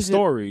story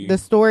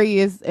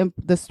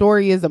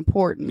is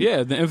important.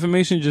 Yeah, the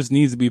information just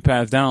needs to be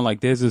passed down.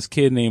 Like, there's this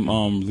kid named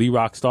Lee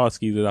Rock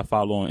Starsky that I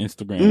follow on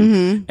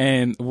Instagram,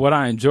 and what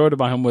I enjoyed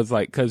about him was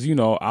like, because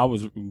I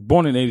was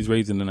born in the 80s,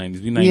 raised in the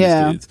 90s, we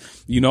 90s kids,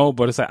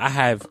 but it's like I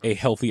have a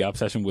healthy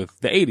obsession with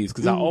the 80s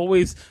because I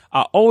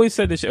always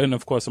said this shit, and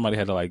of course somebody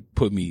had to like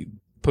put me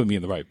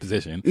in the right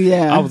position.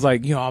 Yeah. I was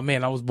like, oh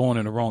man, I was born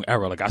in the wrong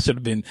era. Like I should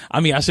have been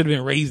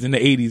raised in the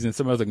 80s. And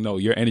somebody was like, no,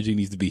 your energy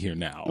needs to be here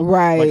now.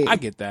 Right. Like I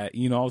get that.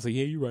 I was like,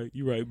 yeah,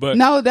 you're right. But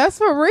no, that's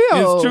for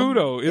real. It's true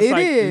though. It's it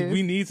like, is.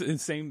 we need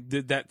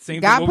that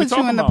same God thing. put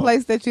you in the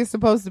place that you're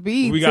supposed to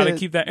be. We got to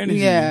keep that energy.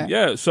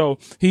 Yeah. So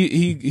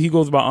he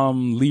goes by,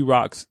 Lee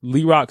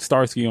Rock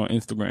Starsky on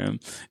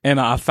Instagram.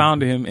 And I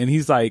found him and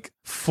he's like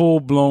full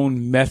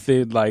blown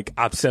method, like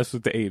obsessed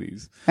with the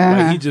 80s.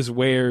 Like he just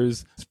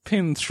wears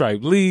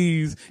pinstripe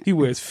Lees. He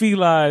wears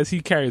felines.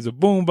 He carries a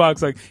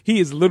boombox. Like he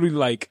is literally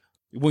like,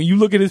 when you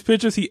look at his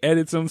pictures, he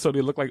edits them so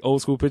they look like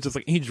old school pictures.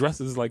 Like he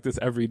dresses like this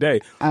every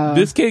day.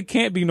 This kid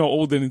can't be no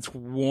older than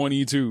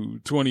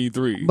 22,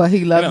 23. But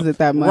he loves it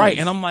that much. Right.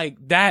 And I'm like,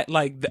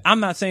 I'm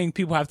not saying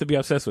people have to be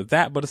obsessed with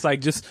that, but it's like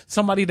just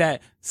somebody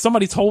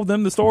told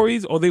them the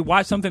stories or they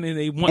watch something and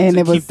they want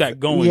to keep that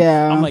going.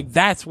 Yeah. I'm like,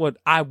 that's what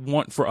I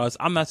want for us.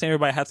 I'm not saying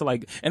everybody has to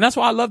like, and that's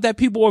why I love that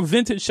people are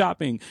vintage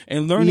shopping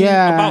and learning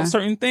about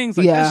certain things.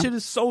 Like that shit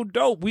is so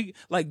dope.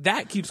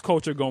 That keeps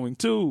culture going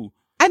too.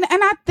 And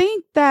I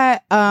think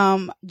that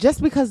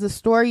just because the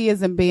story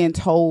isn't being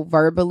told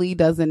verbally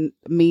doesn't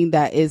mean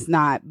that it's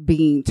not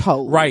being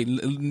told. Right,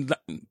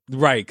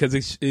 because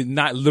it's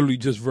not literally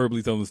just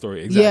verbally telling the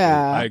story. Exactly.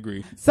 Yeah, I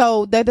agree.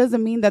 So that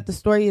doesn't mean that the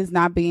story is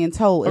not being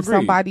told.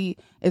 Agreed.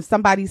 If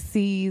somebody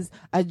sees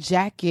a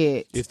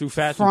jacket, it's through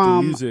fashion,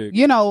 through music.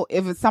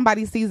 If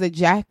somebody sees a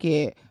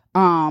jacket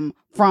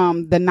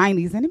from the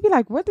 90s and it'd be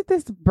like, where did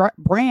this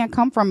brand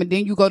come from? And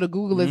then you go to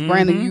Google this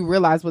brand and you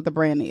realize what the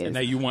brand is. And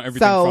now you want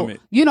everything from it.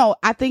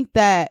 I think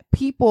that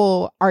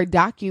people are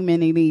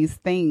documenting these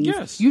things.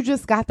 Yes. You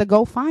just got to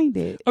go find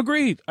it.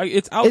 Agreed.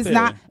 It's out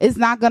there. It's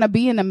not going to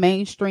be in the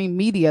mainstream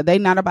media. They're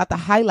not about to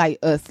highlight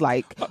us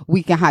like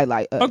we can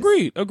highlight us.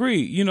 Agreed.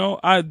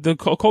 The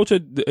culture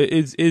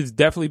is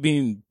definitely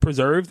being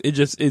preserved.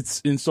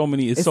 It's in so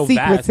many, it's so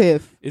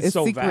secretive. Vast. It's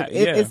so secret. vast.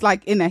 Yeah. It's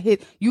like in a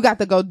hit. You got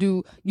to go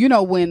do,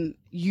 when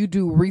you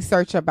do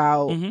research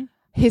about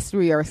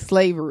history or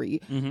slavery,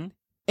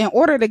 in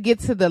order to get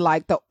to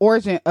the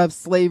origin of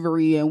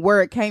slavery and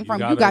where it came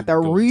from, you got to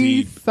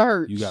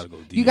research. You got to go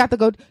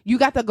deep. You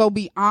got to go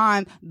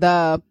beyond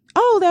that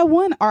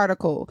one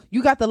article.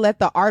 You got to let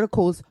the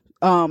articles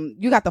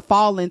you got to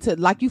fall into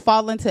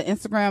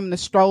Instagram and the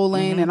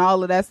strolling and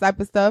all of that type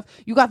of stuff.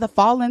 You got to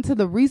fall into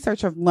the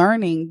research of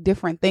learning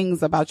different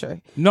things about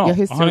your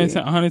history.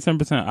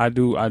 110%.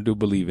 I do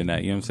believe in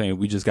that. You know what I'm saying?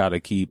 We just got to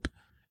keep.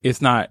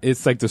 It's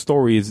like the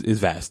story is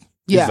vast.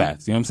 Yeah. It's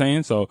vast. You know what I'm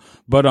saying? So,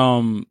 but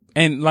and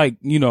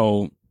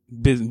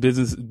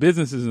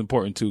business is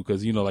important too,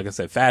 because like I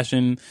said,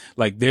 fashion,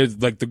 like there's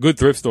like the good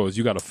thrift stores,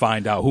 you got to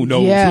find out who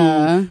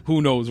knows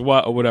who knows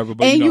what or whatever.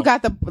 But and you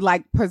got to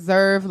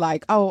preserve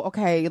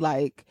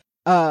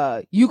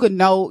you could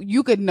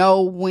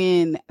know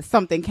when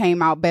something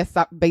came out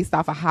based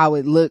off of how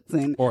it looks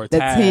and or the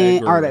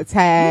tint or the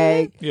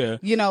tag. Yeah.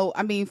 You know,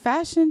 I mean,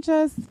 fashion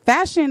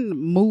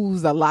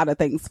moves a lot of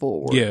things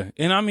forward. Yeah.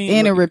 And I mean,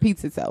 and it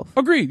repeats itself.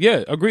 Agreed.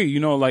 Yeah. Agreed. You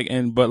know, like,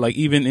 but like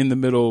even in the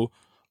middle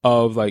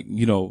of like,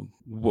 you know,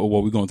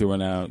 what we're going through right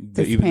now,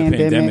 the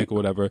pandemic or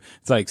whatever.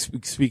 It's like,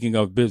 speaking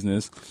of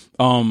business,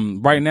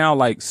 right now,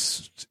 like,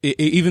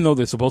 even though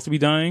they're supposed to be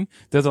dying,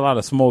 there's a lot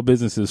of small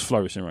businesses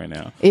flourishing right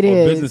now.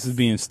 Businesses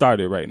being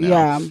started right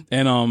now. Yeah.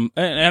 And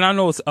I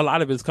know a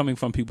lot of it's coming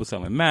from people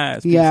selling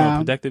masks, people selling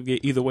protective gear.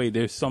 Either way,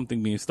 there's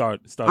something being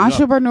started.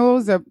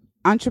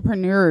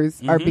 Entrepreneurs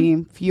are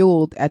being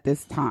fueled at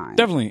this time.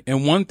 Definitely.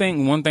 And one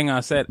thing I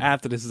said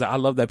after this is that I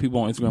love that people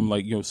on Instagram,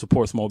 like, you know,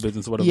 support small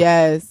business or whatever.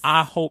 Yes.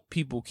 I hope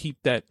people keep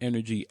that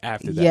energy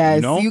after that. Yes,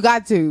 you know? You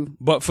got to.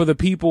 But for the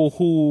people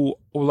who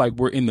like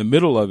were in the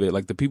middle of it,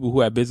 like the people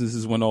who had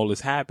businesses when all this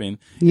happened,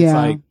 it's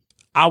like,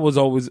 I was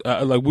always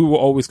like, we were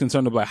always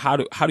concerned about how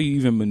do you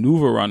even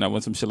maneuver around that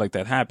when some shit like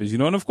that happens, you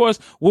know? And of course,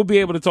 we'll be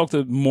able to talk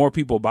to more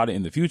people about it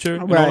in the future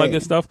and all that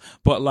good stuff.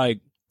 But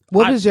like,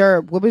 what was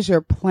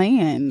your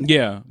plan?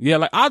 Yeah.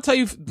 Like, I'll tell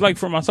you, like,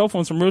 for myself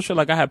on some real shit,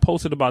 like, I had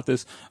posted about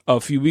this a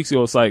few weeks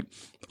ago. It's like,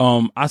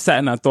 I sat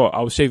and I thought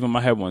I was shaving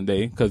my head one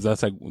day because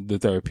that's like the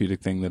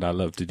therapeutic thing that I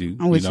love to do.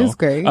 Which is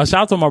great. Shout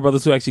out to my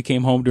brothers who actually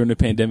came home during the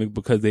pandemic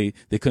because they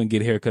couldn't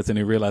get haircuts and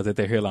they realized that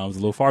their hairline was a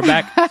little far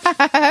back.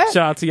 Shout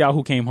out to y'all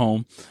who came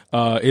home.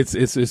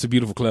 It's a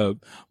beautiful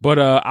club. But,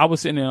 I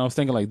was sitting there and I was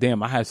thinking like,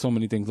 damn, I had so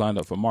many things lined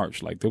up for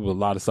March. Like, there was a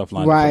lot of stuff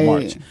lined up for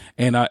March.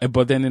 And,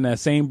 but then in that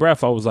same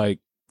breath, I was like,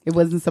 it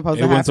wasn't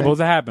supposed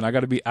to happen. I got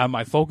to be,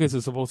 my focus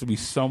is supposed to be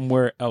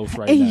somewhere else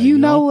right now. And you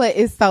know what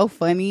is so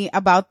funny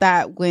about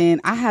that?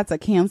 When I had to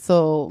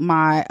cancel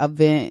my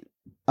event,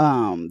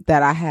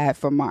 that I had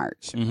for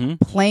March,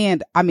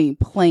 planned.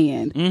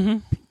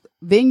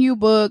 Venue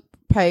booked,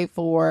 paid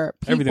for,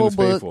 people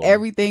booked,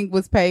 everything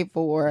was paid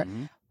for,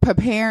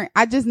 preparing.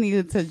 I just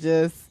needed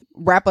to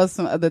wrap up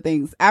some other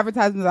things.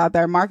 Advertisements out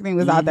there, marketing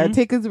was out there,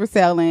 tickets were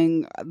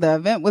selling, the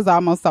event was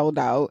almost sold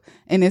out.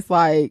 And it's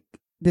like,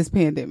 this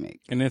pandemic.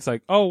 And it's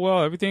like, oh,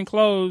 well, everything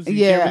closed. You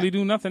can't really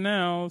do nothing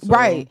now. So.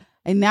 Right.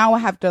 And now I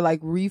have to like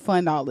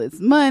refund all this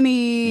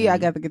money. I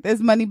got to get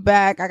this money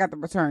back. I got to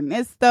return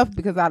this stuff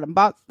because I done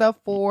bought stuff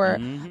for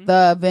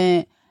the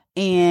event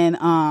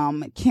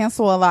and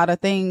cancel a lot of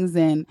things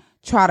and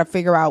try to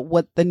figure out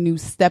what the new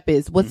step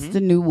is. What's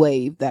the new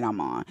wave that I'm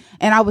on?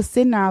 And I was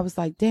sitting there, I was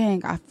like,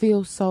 dang, I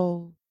feel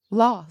so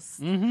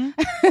lost. You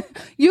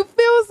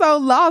feel so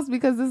lost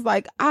because it's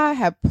like, I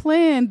have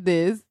planned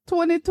this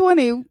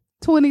 2020.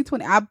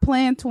 I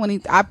planned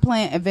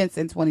events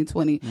in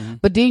 2020,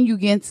 but then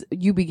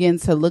you begin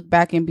to look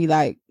back and be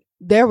like,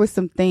 there were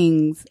some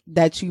things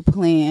that you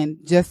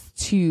planned just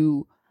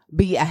to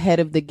be ahead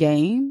of the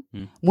game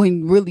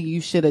when really you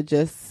should have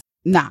just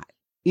not.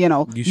 You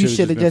know, you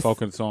should have just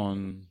focused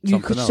on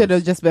something else. You should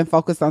have just been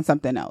focused on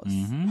something else,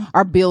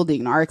 or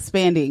building, or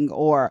expanding,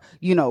 or,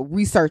 you know,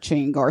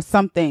 researching, or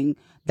something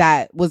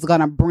that was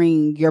gonna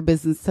bring your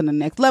business to the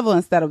next level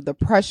instead of the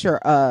pressure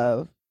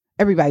of,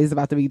 everybody's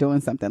about to be doing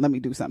something. Let me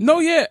do something. No,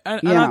 yeah.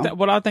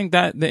 I think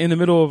that in the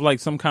middle of like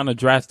some kind of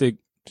drastic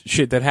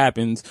shit that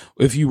happens,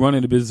 if you run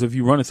into business, if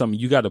you run into something,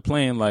 you got to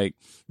plan. Like,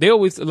 they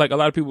always, like, a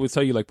lot of people would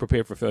tell you, like,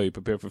 prepare for failure.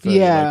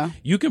 Yeah. Like,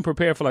 you can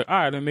prepare for like, all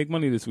right, I didn't make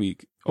money this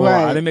week, or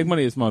I didn't make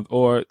money this month,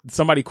 or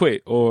somebody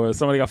quit, or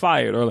somebody got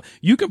fired, or like,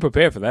 you can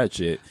prepare for that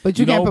shit. But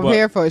you can't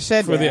prepare for a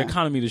shutdown. For the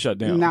economy to shut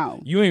down. No.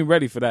 You ain't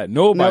ready for that.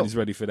 Nobody's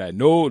ready for that.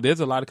 No,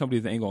 there's a lot of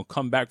companies that ain't gonna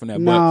come back from that.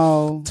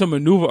 No. But to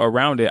maneuver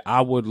around it, I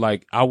would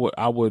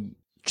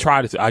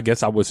try to, I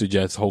guess I would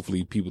suggest,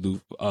 hopefully people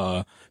do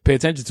pay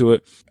attention to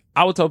it.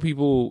 I would tell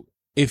people,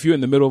 if you're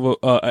in the middle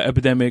of an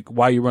epidemic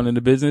while you're running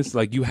the business,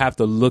 like, you have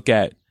to look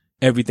at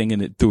everything in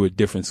it through a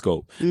different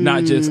scope.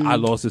 Not just, I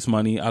lost this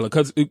money,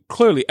 because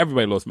clearly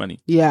everybody lost money.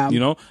 Yeah.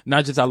 You know,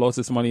 not just I lost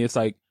this money. It's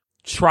like,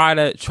 try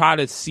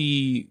to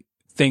see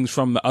things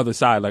from the other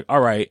side. Like,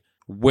 all right,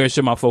 where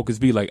should my focus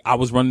be? Like, I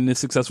was running this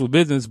successful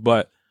business,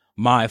 but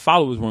my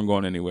followers weren't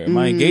going anywhere.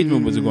 My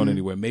engagement wasn't going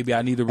anywhere. Maybe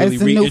I need to really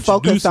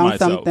reintroduce myself.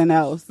 Something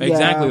else.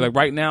 Exactly. Like,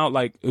 right now,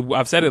 like,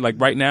 I've said it,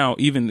 like, right now,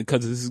 even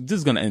because this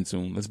is going to end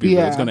soon. Let's be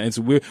real. It's going to end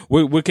soon.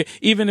 We're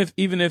even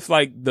if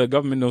like the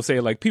government don't say,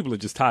 like, people are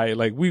just tired,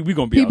 like, we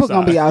going to be people outside. People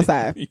going to be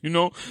outside. You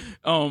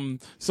know?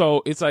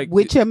 So it's like,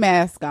 with your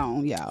mask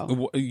on,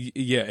 y'all.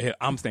 Yeah,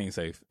 I'm staying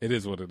safe. It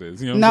is what it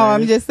is. You know no,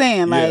 I'm just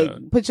saying,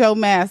 like, put your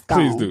mask on.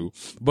 Please do.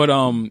 But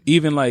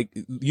even like,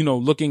 you know,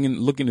 looking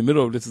in the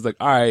middle of this is like,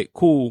 all right,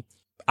 cool.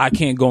 I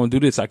can't go and do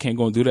this. I can't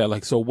go and do that.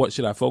 Like, so what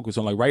should I focus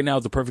on? Like, right now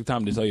is the perfect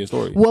time to tell your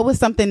story. What was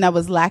something that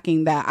was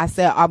lacking that I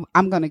said,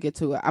 I'm going to get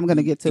to it. I'm going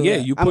to get to it. Yeah,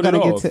 you put it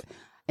off.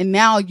 And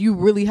now you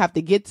really have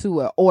to get to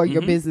it, or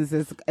your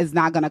business is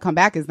not going to come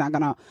back. It's not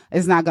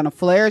going to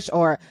flourish,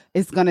 or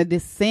it's going to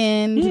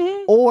descend,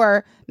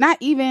 or not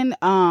even,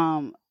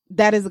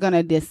 that is going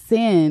to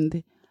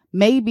descend.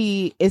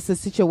 Maybe it's a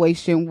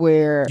situation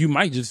where you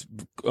might just,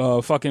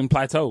 fucking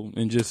plateau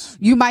and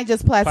just, you might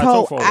just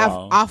plateau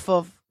off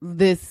of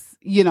this,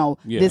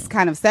 this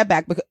kind of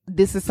setback, because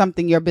this is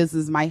something your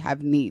business might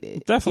have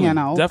needed.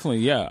 Definitely. Definitely.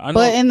 Yeah. I know,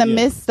 but in the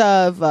midst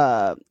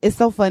of, it's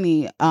so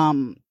funny.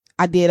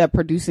 I did a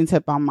producing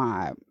tip on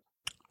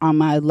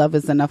my Love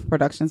Is Enough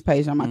Productions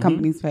page, on my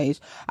company's page,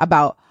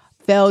 about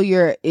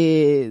failure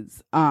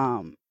is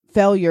a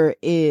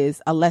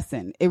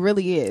lesson. It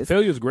really is.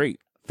 Failure is great.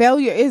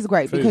 Failure is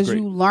great because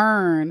you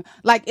learn.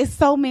 Like, it's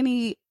so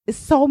many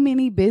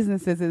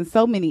businesses and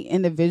so many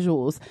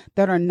individuals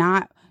that are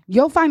not.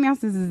 Your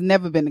finances has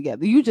never been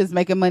together. You just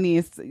making money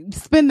and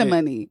spend the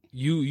money.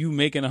 You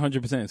making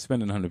 100%,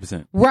 spending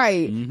 100%.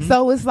 Right.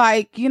 So it's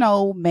like,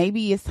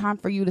 maybe it's time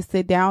for you to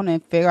sit down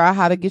and figure out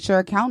how to get your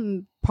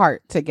accounting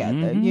part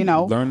together,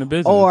 Learn the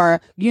business. Or,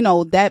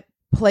 that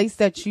place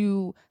that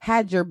you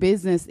had your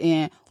business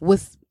in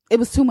was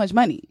too much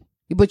money,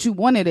 but you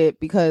wanted it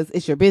because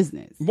it's your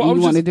business. Well,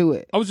 you want to do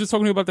it. I was just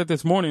talking about that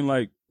this morning.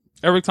 Like,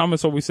 Eric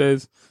Thomas always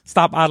says,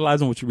 stop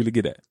idolizing what you're really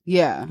good at.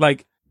 Yeah.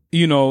 Like,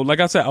 like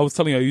I said, I was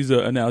telling you, I use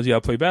the analogy, I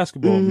play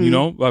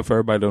basketball, but for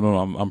everybody that don't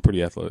know, I'm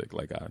pretty athletic.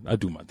 Like, I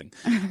do my thing.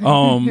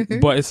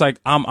 But it's like,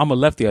 I'm a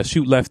lefty. I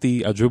shoot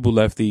lefty. I dribble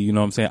lefty. You know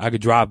what I'm saying? I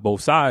could drive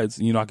both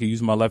sides. I could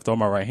use my left or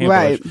my right hand.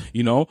 Right.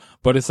 Brush,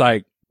 but it's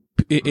like,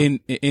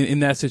 in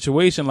that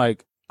situation,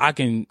 like,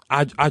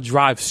 I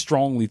drive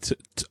strongly to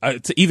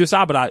either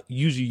side, but I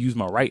usually use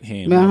my right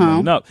hand when I'm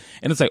running up.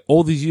 And it's like,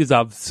 all these years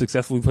I've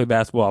successfully played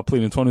basketball. I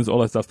played in tournaments, all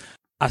that stuff.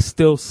 I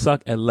still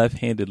suck at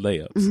left-handed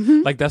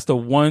layups. Like, that's the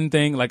one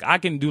thing. Like, I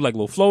can do like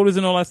little floaters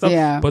and all that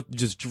stuff, but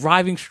just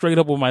driving straight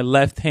up with my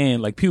left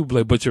hand, like, people be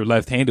like, but you're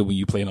left-handed when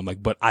you play. And I'm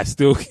like, but I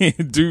still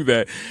can't do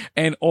that.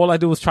 And all I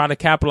do is try to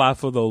capitalize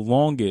for the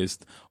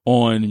longest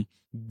on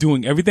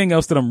doing everything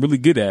else that I'm really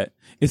good at,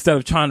 instead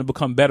of trying to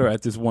become better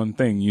at this one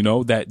thing,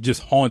 that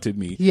just haunted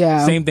me.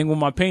 Yeah. Same thing with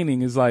my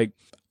painting is like,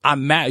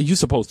 you're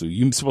supposed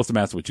to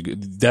master what you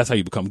good. That's how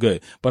you become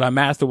good. But I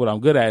master what I'm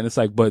good at. And it's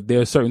like, but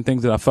there are certain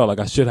things that I felt like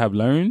I should have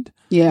learned.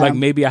 Yeah. Like,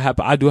 maybe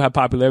I do have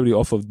popularity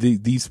off of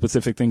these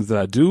specific things that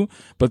I do,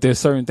 but there's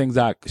certain things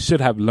I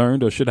should have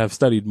learned or should have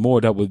studied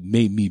more that would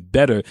make me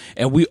better.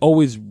 And we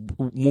always,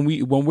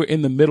 when we're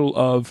in the middle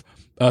of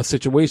a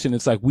situation,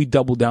 it's like we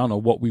double down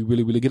on what we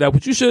really, really good at,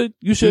 which you should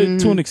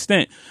to an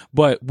extent,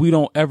 but we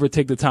don't ever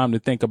take the time to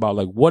think about,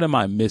 like, what am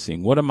I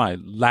missing? What am I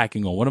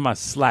lacking on? What am I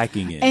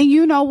slacking in? And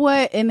you know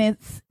what? And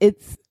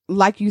it's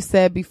like you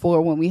said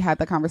before when we had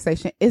the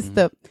conversation, it's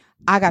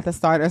I got to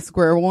start at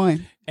square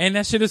one. And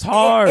that shit is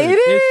hard.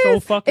 It's so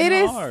fucking hard.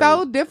 It is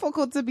so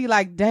difficult to be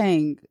like,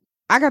 dang,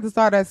 I got to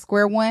start at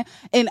square one.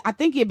 And I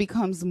think it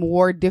becomes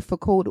more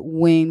difficult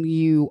when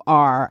you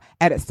are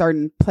at a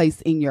certain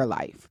place in your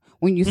life.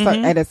 When you start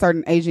at a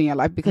certain age in your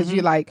life, because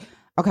you're like,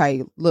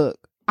 okay, look,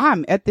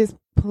 I'm at this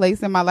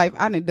place in my life.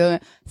 I done,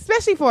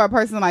 especially for a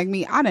person like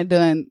me, I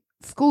done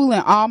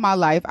schooling all my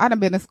life. I done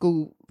been to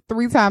school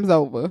 3 times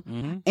over.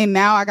 And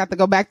now I got to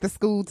go back to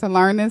school to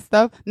learn this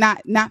stuff.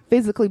 Not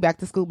physically back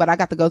to school, but I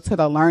got to go to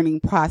the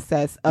learning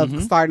process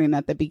of starting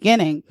at the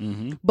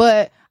beginning.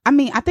 But I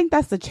mean, I think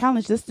that's the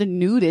challenge. Just the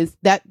newness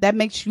that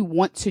makes you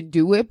want to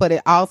do it, but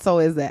it also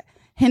is a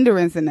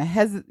hindrance, and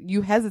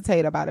you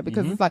hesitate about it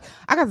because it's like,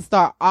 I got to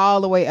start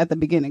all the way at the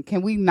beginning.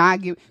 Can you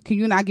not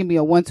give me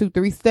a 1, 2,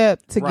 3 step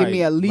to give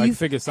me at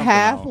least like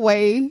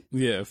halfway? Out.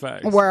 Yeah,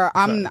 facts. Where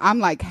I'm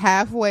like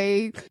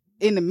halfway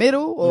in the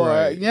middle,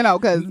 or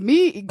because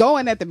me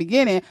going to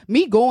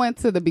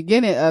the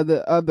beginning of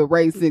the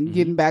race and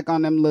getting back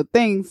on them little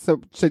things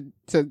to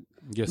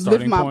your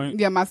starting point.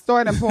 Yeah, my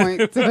starting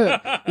point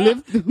to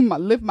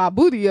lift my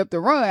booty up to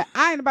run.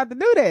 I ain't about to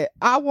do that.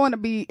 I want to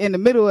be in the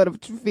middle of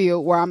the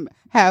field where I'm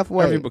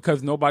halfway.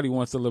 Because nobody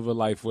wants to live a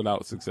life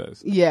without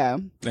success. Yeah.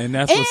 And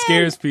that's what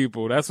scares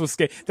people. That's what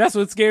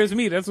scares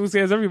me. That's what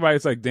scares everybody.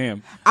 It's like,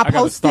 damn, I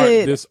got to start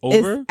this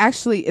over.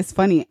 It's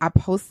funny. I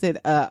posted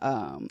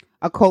a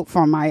quote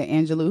from Maya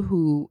Angelou,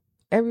 who,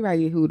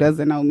 everybody who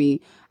doesn't know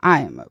me,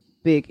 I am a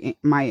big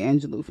Maya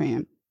Angelou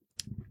fan.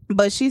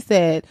 But she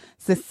said,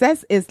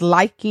 success is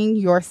liking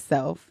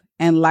yourself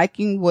and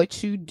liking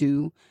what you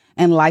do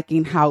and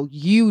liking how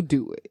you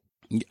do it.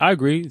 I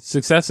agree.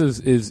 Success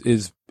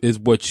is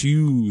what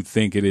you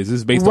think it is.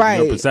 It's based on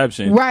your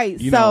perception.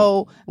 Right.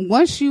 So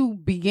once you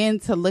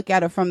begin to look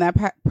at it from that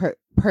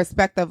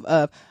perspective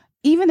of,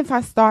 even if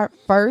I start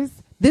first,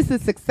 this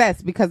is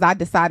success because I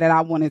decided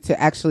I wanted to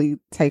actually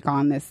take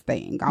on this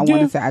thing. I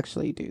wanted to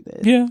actually do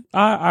this. Yeah,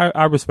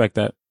 I respect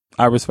that.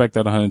 I respect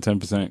that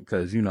 110%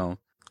 because,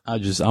 I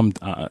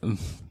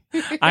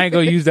ain't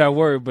gonna use that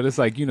word, but it's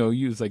like,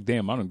 it's like,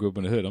 damn, I done grew up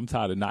in the hood. I'm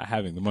tired of not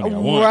having the money I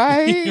want.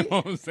 Right. You know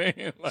what I'm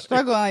saying? Like,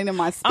 struggling in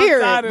my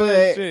spirit. I'm tired of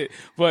that shit.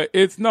 But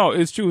it's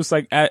true. It's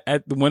like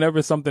at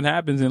whenever something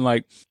happens and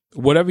like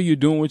whatever you're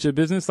doing with your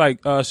business,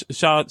 like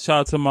shout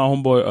out to my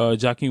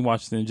homeboy Joaquin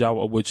Washington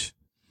Jawa, which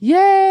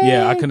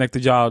I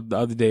connected y'all the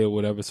other day or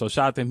whatever. So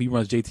shout out to him. He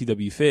runs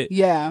JTW Fit.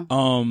 Yeah.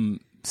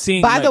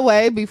 By the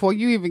way, before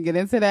you even get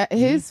into that,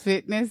 his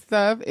fitness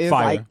stuff is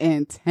fire. Like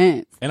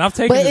intense. And I've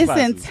taken but it's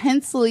classes.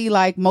 Intensely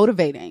like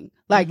motivating.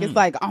 Like it's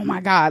like, oh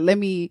my God, let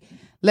me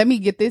let me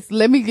get this.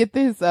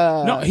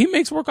 No, he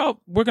makes working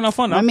out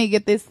fun. Let me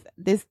get this,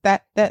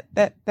 that. Yeah,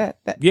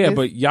 this.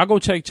 but y'all go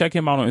check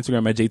him out on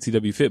Instagram at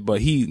JTW Fit.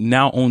 But he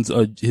now owns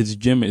his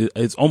gym.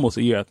 It's almost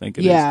a year, I think.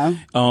 It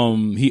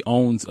is. He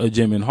owns a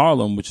gym in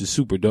Harlem, which is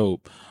super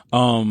dope.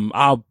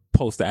 I'll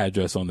post the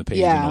address on the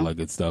page and all that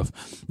good stuff.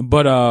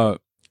 But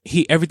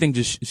everything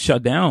just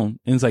shut down,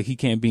 and it's like he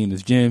can't be in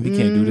his gym, he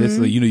can't do this.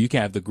 Like, you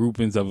can't have the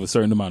groupings of a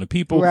certain amount of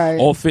people. Right.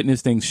 All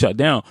fitness things shut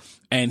down.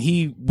 And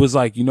he was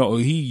like, he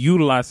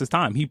utilized his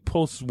time. He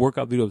posts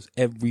workout videos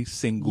every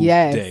single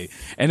day.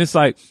 And it's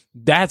like,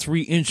 that's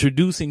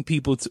reintroducing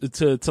people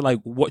to like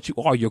what you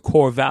are, your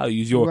core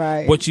values,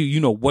 what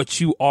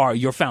you are,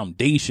 your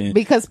foundation.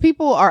 Because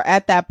people are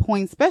at that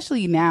point,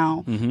 especially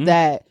now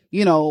that,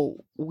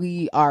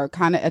 we are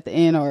kind of at the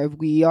end, or if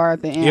we are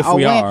at the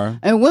end.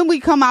 And when we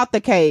come out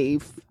the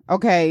cave,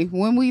 okay,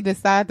 when we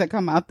decide to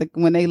come out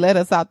when they let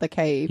us out the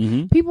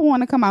cave, people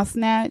want to come out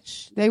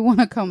snatched. They want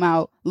to come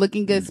out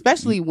looking good,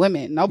 especially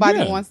women. Nobody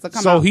wants to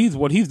come out. So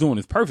what he's doing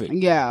is perfect.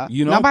 Yeah.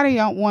 Nobody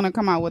don't want to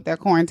come out with their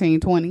quarantine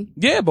 20.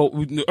 Yeah, but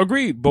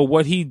agreed. But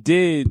what he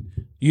did,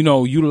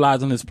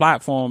 utilizing his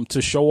platform to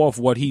show off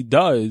what he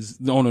does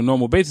on a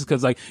normal basis.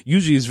 Cause like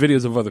usually it's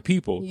videos of other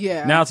people.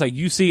 Yeah. Now it's like,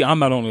 I'm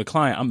not only the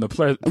client, I'm the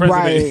president.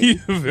 Right. You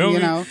feel me?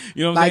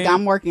 What like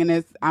I'm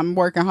I'm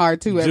working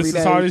hard too every day. Just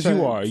as hard as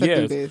you are.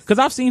 Yes. Cause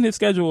I've seen his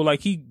schedule. Like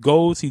he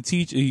goes,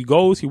 he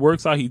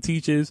works out, he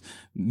teaches.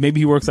 Maybe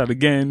he works out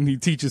again. He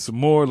teaches some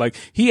more. Like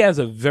he has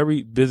a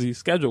very busy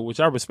schedule, which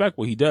I respect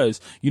what he does,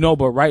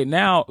 but right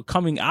now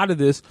coming out of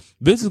this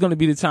is going to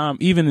be the time,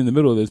 even in the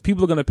middle of this,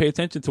 people are going to pay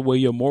attention to where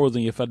your morals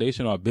and your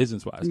foundation are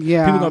business wise.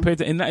 Yeah. People are going to pay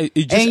attention. And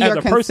it just and as your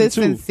a person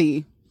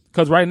consistency. Too.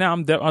 Cause right now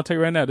I'll tell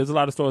you right now, there's a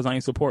lot of stores I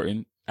ain't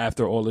supporting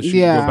after all this shit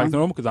goes back to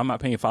normal, because I'm not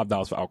paying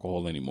 $5 for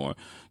alcohol anymore,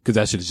 because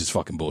that shit is just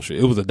fucking bullshit.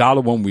 It was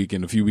 $1 one week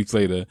and a few weeks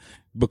later,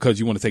 because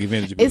you want to take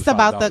advantage of it. It's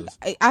about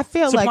I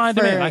feel supply like and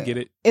demand, I get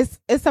it.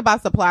 It's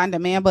about supply and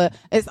demand, but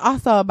it's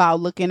also about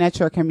looking at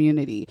your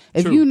community.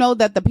 If True. you know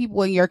that the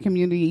people in your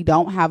community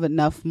don't have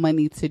enough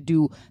money to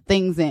do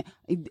things, and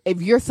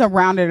if you're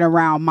surrounded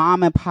around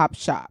mom and pop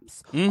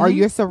shops, or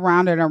you're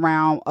surrounded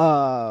around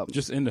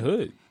just in the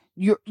hood.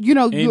 You're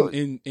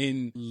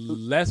in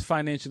less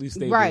financially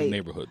stable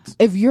neighborhoods.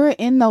 If you're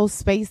in those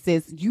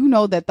spaces,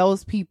 that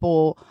those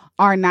people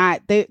are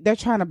not. They're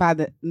trying to buy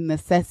the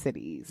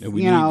necessities. And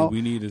we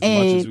need as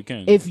much as we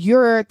can. If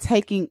you're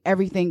taking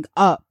everything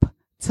up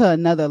to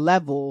another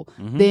level,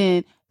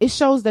 then it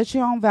shows that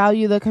you don't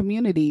value the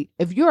community.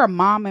 If you're a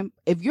mom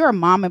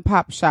and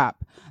pop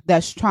shop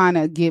that's trying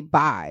to get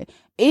by,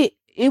 it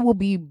will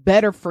be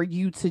better for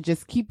you to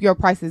just keep your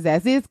prices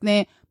as is.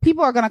 Then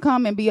people are going to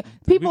come and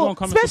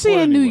especially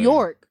in New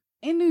York.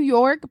 In New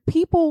York,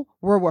 people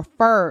will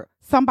refer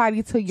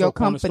somebody to your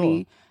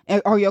company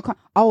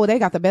or they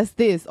got the best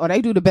this, or they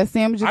do the best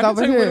sandwiches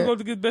over here. I can go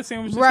to get the best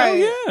sandwiches.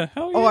 Right.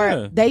 Hell yeah.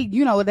 Or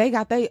they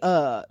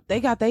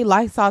got they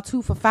Lysol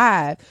 2 for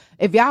 $5.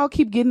 If y'all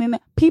keep getting in,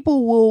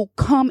 people will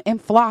come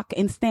and flock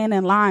and stand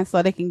in line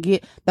so they can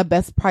get the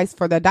best price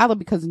for their dollar,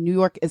 because New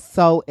York is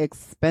so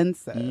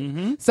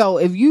expensive. So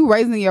if you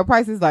raising your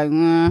prices, like,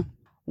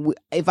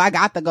 if I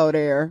got to go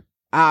there,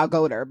 I'll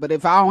go there. But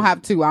if I don't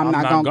have to, I'm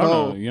not gonna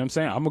go. You know what I'm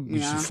saying? I'm going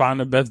to find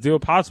the best deal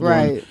possible.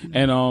 Right.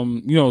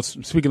 And,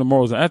 speaking of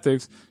morals and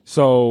ethics,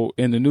 so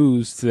in the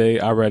news today,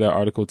 I read an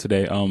article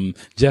today.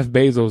 Jeff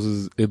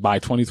Bezos is by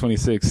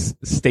 2026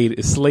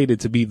 is slated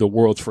to be the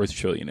world's first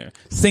trillionaire.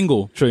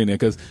 Single trillionaire,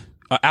 because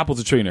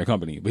Apple's a trillionaire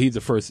company, but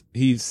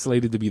he's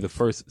slated to be the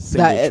first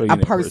single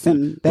trillionaire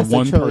person. The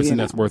one person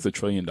that's worth $1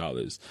 trillion.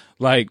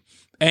 Like,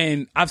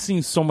 and I've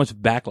seen so much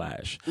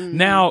backlash.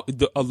 Now,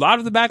 a lot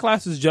of the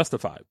backlash is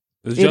justified.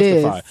 It's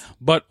justified.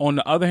 But on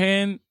the other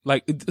hand,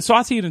 so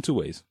I see it in two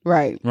ways.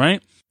 Right.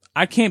 Right?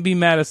 I can't be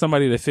mad at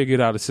somebody that figured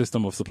out a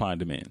system of supply and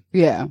demand.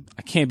 Yeah.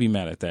 I can't be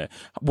mad at that.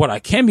 What I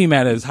can be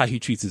mad at is how he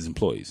treats his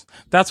employees.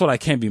 That's what I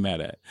can be mad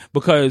at.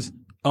 Because,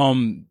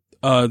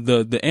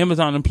 the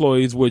Amazon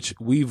employees, which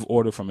we've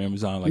ordered from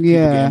Amazon, people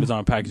get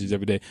Amazon packages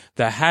every day,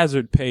 the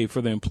hazard pay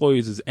for the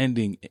employees is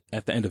ending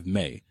at the end of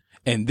May.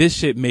 And this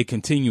shit may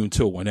continue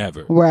until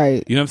whenever.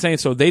 Right. You know what I'm saying?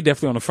 So they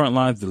definitely on the front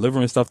lines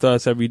delivering stuff to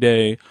us every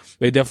day.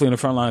 They definitely on the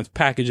front lines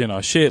packaging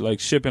our shit, like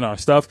shipping our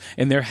stuff.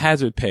 And their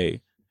hazard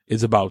pay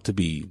is about to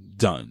be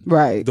done.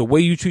 Right. The way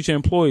you treat your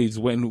employees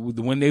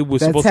when they were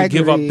supposed to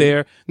give up when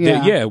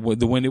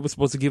they were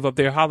supposed to give up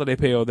their holiday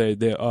pay or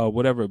their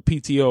whatever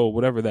PTO,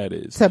 whatever that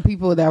is, to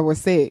people that were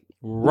sick.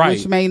 Right.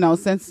 Which made no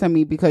sense to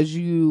me, because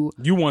you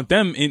want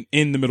them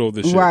in the middle of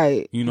the shit.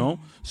 Right.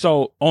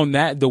 So on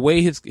that, the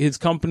way his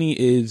company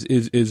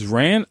is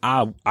ran,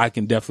 I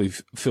can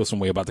definitely feel some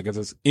way about that, because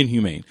it's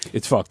inhumane.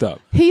 It's fucked up.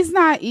 He's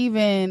not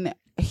even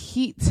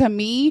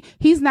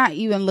he's not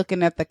even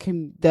looking at the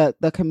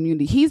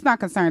community. He's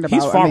not concerned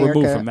about He's far America.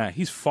 removed from that.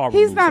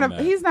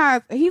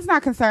 He's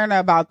not concerned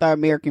about the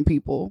American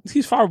people.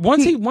 He's far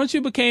once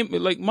you became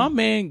like, my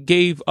man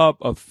gave up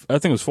I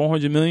think it was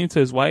 $400 million to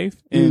his wife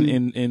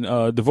in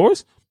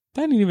divorce.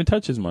 That didn't even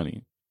touch his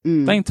money.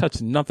 They ain't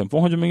touching nothing.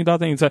 $400 million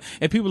things.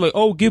 And people are like,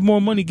 oh, give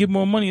more money, give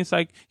more money. It's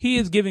like, he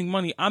is giving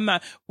money. I'm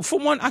not, for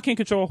one, I can't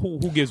control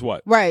who gives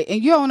what. Right.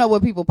 And you don't know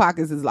what people's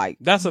pockets is like.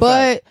 That's a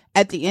fact. But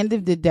at the end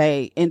of the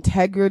day,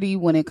 integrity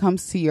when it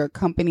comes to your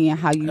company and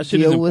how you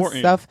deal with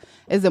stuff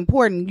is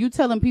important. You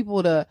telling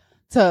people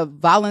to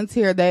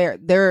volunteer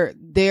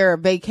their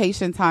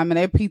vacation time and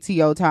their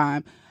PTO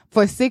time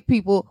for sick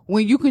people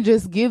when you can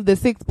just give the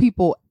sick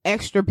people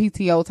extra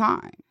PTO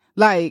time.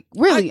 Like,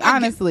 really,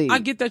 honestly. I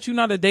get that you're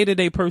not a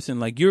day-to-day person.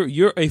 Like,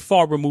 you're a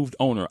far removed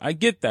owner. I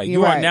get that.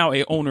 You are now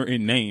a owner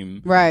in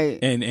name. Right.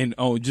 And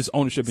just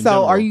ownership in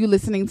general. So are you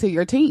listening to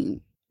your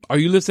team? Are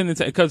you listening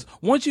to, because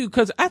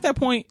at that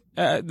point,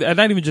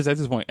 not even just at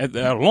this point, at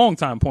a long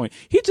time point,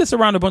 he just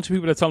around a bunch of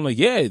people that tell him like,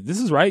 yeah, this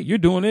is right. You're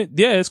doing it.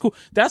 Yeah, it's cool.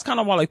 That's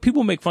kind of why like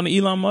people make fun of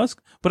Elon Musk,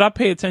 but I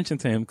pay attention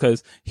to him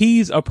because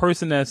he's a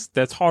person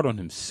that's hard on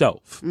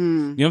himself. You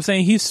know what I'm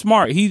saying? He's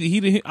smart.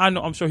 He I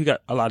know, I'm sure he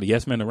got a lot of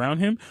yes men around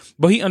him,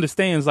 but he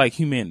understands like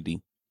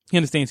humanity. He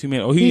understands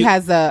humanity. He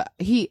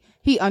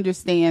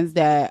understands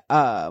that,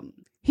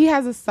 he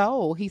has a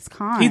soul. He's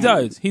kind. He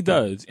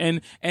does.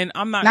 And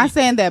I'm not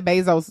saying that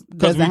Bezos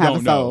doesn't have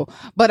a soul,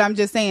 but I'm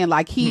just saying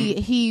like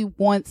he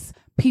wants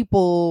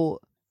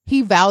people,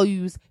 he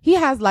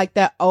has like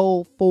that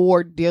old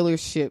Ford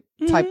dealership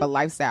type of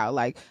lifestyle.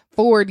 Like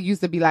Ford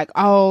used to be like,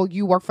 oh,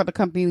 you work for the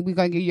company, we're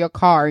going to give you a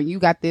car and you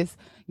got this,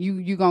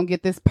 you going to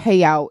get this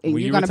payout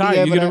and you're going to be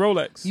able to get a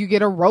Rolex. You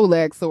get a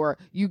Rolex or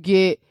you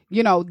get,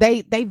 you know,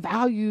 they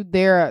value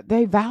their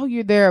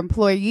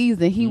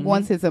employees, and he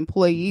wants his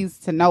employees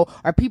to know,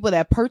 or people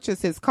that purchase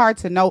his car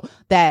to know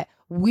that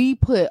we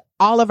put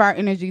all of our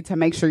energy to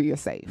make sure you're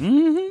safe.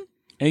 And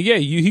yeah,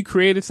 he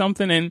created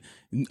something, and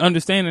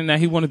understanding that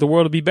he wanted the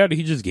world to be better,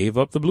 he just gave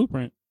up the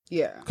blueprint.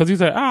 Yeah. Because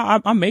he's like,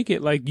 I make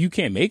it like you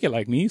can't make it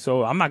like me,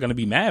 so I'm not going to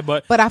be mad,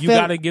 but you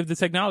got to give the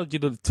technology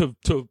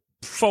to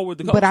forward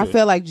the culture. But I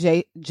feel like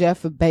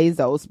Jeff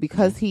Bezos,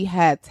 because he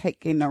had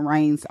taken the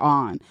reins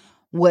on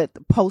what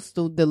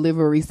postal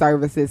delivery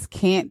services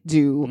can't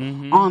do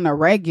on a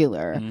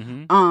regular.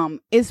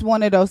 It's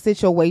one of those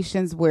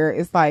situations where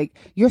it's like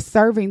you're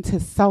serving to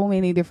so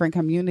many different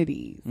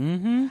communities,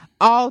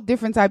 all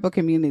different type of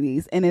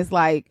communities. And it's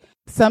like,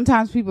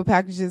 sometimes people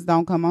packages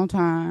don't come on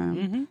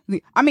time.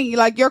 I mean,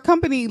 like your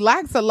company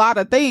lacks a lot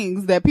of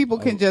things that people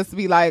can just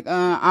be like,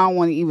 I don't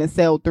want to even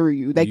sell through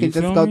you. They can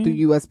just go through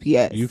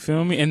USPS. You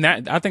feel me? And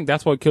that, I think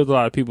that's what killed a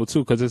lot of people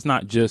too. Cause it's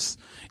not just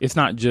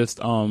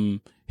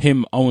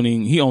him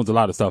he owns a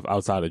lot of stuff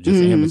outside of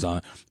just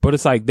Amazon, but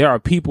it's like there are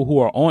people who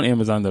are on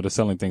Amazon that are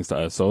selling things to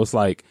us. So it's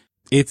like,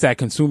 it's that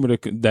consumer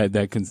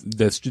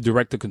that's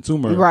direct to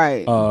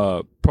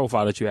consumer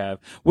profile that you have,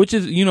 which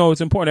is, you know,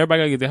 it's important. Everybody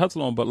gotta get their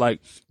hustle on, but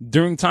like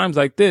during times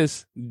like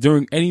this,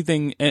 during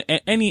anything,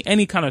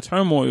 any kind of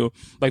turmoil,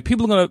 like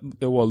people are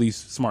gonna, well, at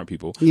least smart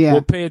people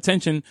will pay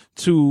attention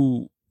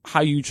to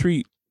how you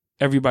treat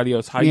everybody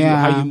else, how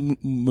you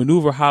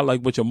maneuver, how like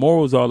what your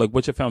morals are, like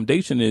what your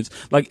foundation is.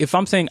 Like if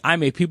I'm saying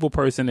I'm a people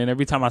person and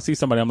every time I see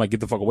somebody I'm like,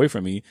 get the fuck away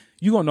from me,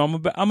 you gonna know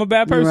I'm a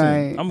bad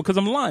person. Because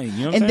I'm lying.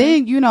 You know what I'm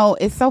saying? Then, you know,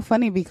 it's so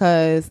funny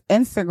because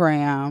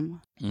Instagram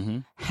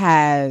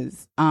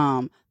has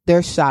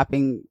their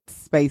shopping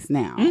space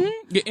now. And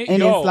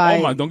it's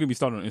like, don't get me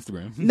started on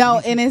Instagram. No,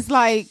 and it's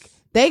like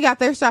they got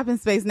their shopping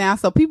space now,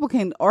 so people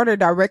can order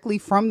directly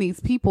from these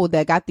people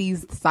that got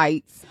these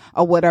sites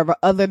or whatever,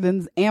 other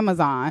than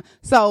Amazon.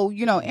 So,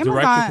 you know, Amazon,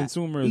 direct to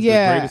consumer is the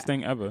greatest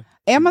thing ever.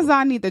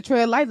 Amazon need to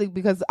tread lightly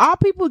because all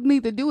people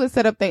need to do is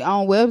set up their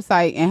own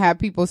website and have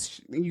people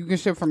you can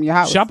ship from your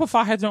house.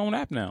 Shopify has their own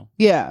app now.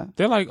 Yeah,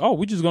 they're like, oh,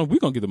 we're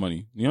gonna get the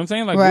money. You know what I'm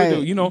saying?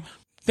 Like, you know,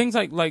 things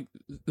like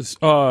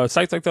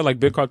sites like that, like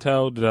Big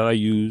Cartel that I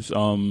use,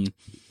 Shopify,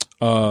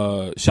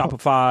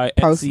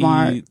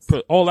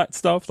 Etsy, all that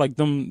stuff, like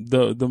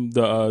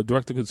the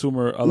direct to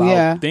consumer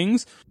allowed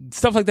things,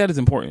 stuff like that is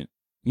important.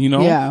 You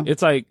know,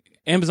 it's like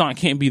Amazon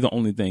can't be the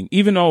only thing,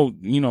 even though,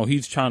 you know,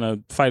 he's trying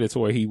to fight it to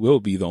where he will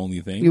be the only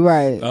thing.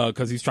 Right.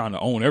 Cause he's trying to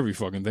own every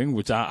fucking thing,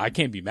 which I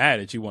can't be mad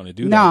at you want to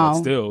do that, but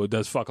still it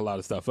does fuck a lot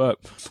of stuff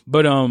up.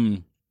 But,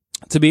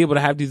 to be able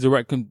to have these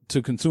direct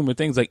to consumer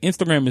things like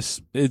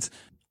Instagram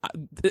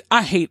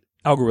I hate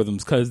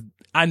algorithms cause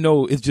I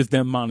know it's just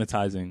them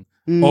monetizing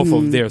off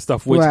of their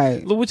stuff,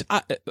 which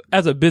I,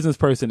 as a business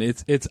person,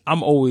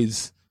 I'm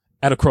always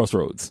at a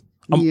crossroads.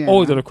 I'm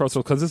always at a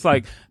crossroads because it's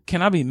like,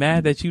 can I be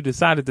mad that you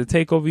decided to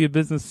take over your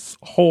business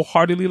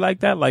wholeheartedly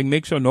like that? Like,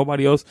 make sure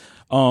nobody else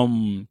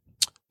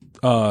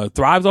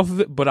thrives off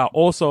of it, but I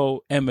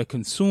also am a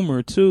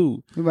consumer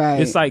too.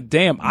 Right. It's like,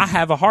 damn, I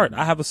have a heart,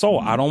 I have a soul.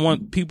 I don't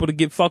want people to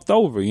get fucked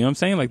over. You know what I'm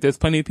saying? Like, there's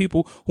plenty of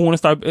people who want to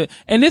start.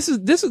 And this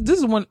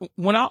is when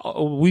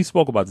we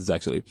spoke about this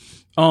actually.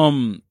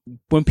 When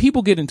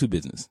people get into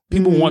business,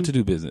 people want to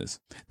do business.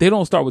 They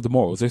don't start with the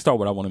morals. They start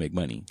with, I want to make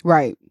money.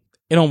 Right.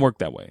 It don't work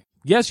that way.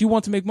 Yes, you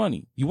want to make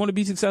money. You want to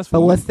be successful.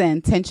 But what's the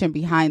intention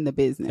behind the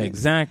business?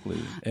 Exactly.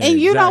 And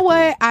you know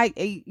what?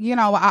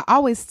 I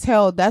always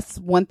tell, that's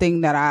one thing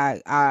that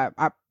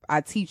I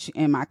I teach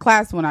in my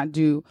class, when I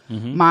do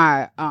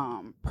my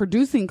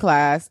producing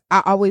class,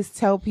 I always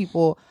tell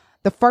people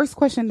the first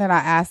question that I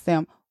ask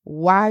them,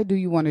 why do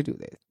you want to do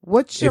this?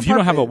 What's your If you purpose?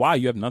 don't have a why,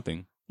 you have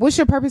nothing. What's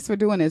your purpose for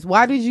doing this?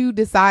 Why did you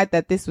decide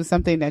that this was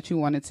something that you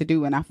wanted to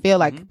do? And I feel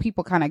like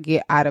people kind of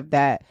get out of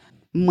that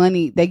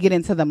money. They get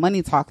into the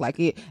money talk like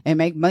it and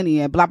make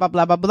money and blah, blah,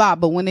 blah, blah, blah.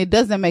 But when it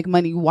doesn't make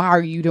money, why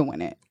are you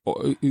doing it?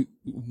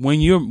 When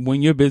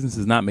your business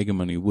is not making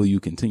money, will you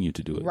continue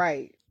to do it?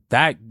 Right.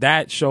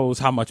 That shows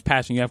how much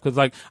passion you have. Cause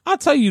like, I'll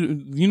tell you,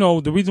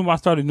 the reason why I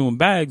started doing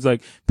bags,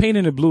 like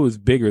Painting the Blue is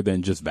bigger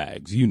than just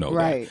bags,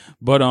 right. that.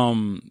 But,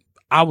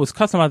 I was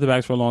customizing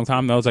bags for a long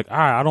time and I was like, all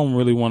right, I don't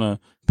really want to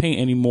paint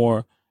any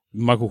more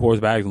Michael Kors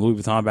bags and Louis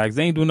Vuitton bags.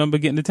 They ain't doing nothing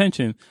but getting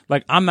attention.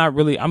 Like, I'm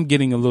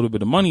getting a little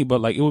bit of money,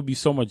 but like, it would be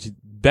so much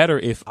better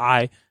if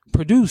I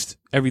produced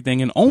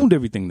everything and owned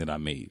everything that I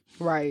made.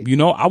 Right.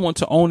 I want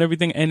to own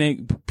everything,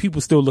 and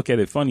people still look at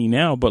it funny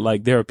now, but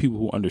like, there are people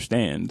who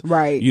understand.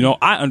 Right.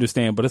 I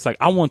understand, but it's like,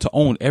 I want to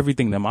own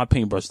everything that my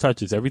paintbrush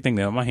touches, everything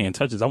that my hand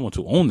touches. I want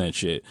to own that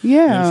shit. Yeah. You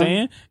know what I'm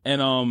saying?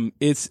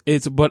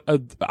 And, but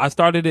I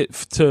started it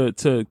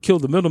to kill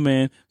the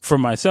middleman for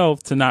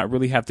myself, to not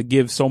really have to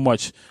give so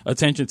much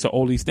attention to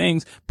all these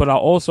things. But I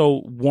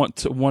also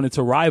wanted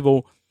to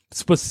rival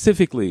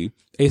specifically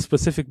a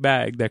specific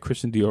bag that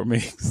Christian Dior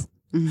makes.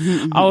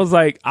 I was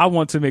like, I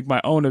want to make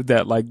my own of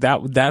that. Like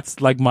that's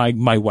like my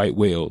white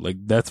whale. Like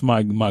that's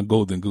my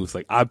golden goose.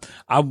 Like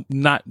I'm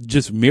not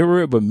just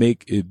mirror it, but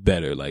make it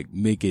better. Like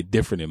make it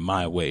different in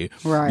my way.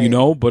 Right.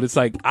 But it's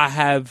like, I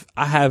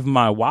have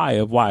my why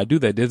of why I do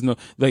that. There's no,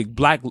 like,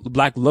 black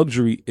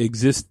luxury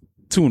exists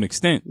to an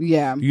extent.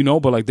 Yeah.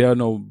 But like, there are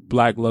no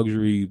black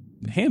luxury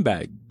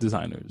handbag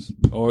designers,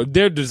 or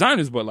they're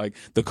designers, but like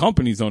the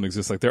companies don't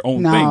exist, like their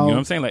own thing. You know what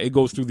I'm saying? Like, it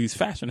goes through these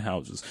fashion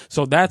houses.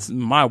 So that's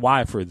my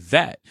why for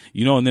that,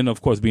 and then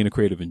of course being a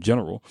creative in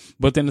general.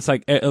 But then it's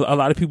like a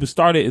lot of people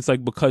started, it's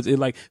like, because it,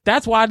 like,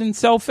 that's why I didn't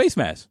sell face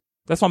masks.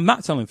 That's why I'm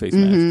not selling face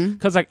masks.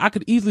 Cause like, I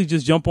could easily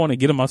just jump on and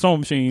get in my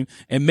sewing machine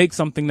and make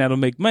something that'll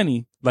make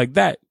money like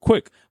that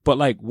quick. But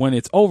like, when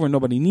it's over and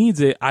nobody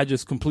needs it, I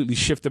just completely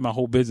shifted my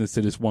whole business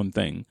to this one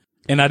thing.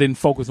 And I didn't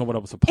focus on what I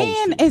was supposed to.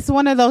 And it's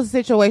one of those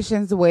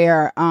situations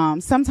where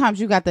sometimes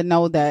you got to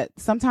know that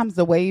sometimes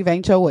the wave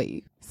ain't your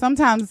wave.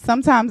 Sometimes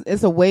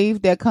it's a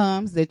wave that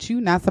comes that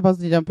you're not supposed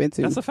to jump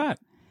into. That's a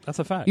fact.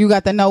 You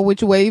got to know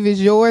which wave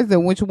is yours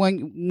and which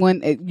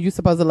one you're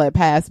supposed to let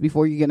pass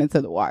before you get into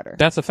the water.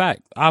 That's a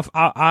fact.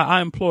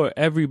 I implore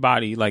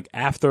everybody, like,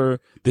 after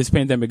this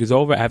pandemic is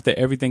over, after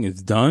everything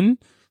is done,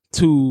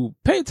 to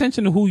pay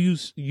attention to who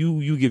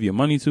you give your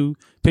money to,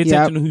 pay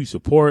attention to who you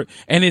support.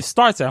 And it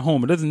starts at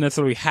home. It doesn't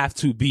necessarily have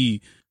to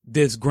be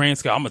this grand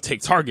scale. I'm gonna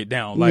take Target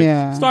down.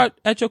 Like, start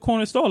at your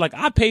corner store. Like,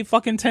 I paid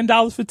fucking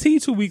 $10 for tea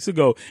 2 weeks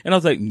ago, and I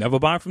was like, never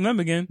buying from them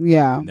again.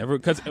 Yeah, never,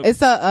 because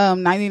it's a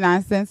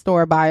 99-cent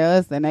store by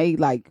us, and they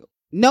like,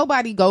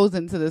 nobody goes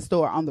into the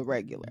store on the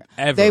regular.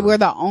 Ever. They were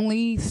the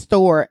only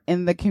store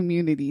in the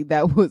community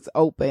that was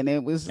open.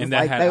 It was just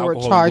like they were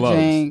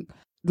charging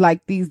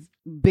like these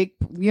big,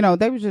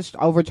 they were just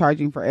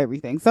overcharging for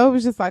everything. So it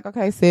was just like,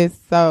 okay, sis,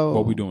 so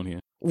what we doing here?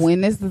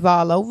 When this is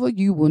all over,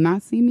 you will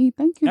not see me.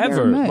 Thank you ever.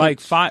 Very much. Like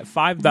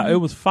 $5. It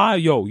was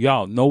 $5.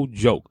 Y'all, no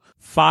joke.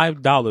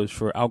 $5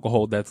 for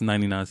alcohol. That's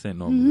 99 cents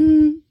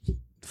normally.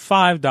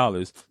 $5.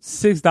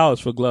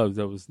 $6 for gloves.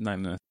 That was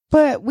 99.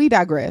 But we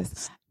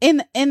digress.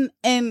 In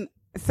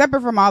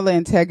separate from all the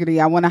integrity,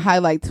 I want to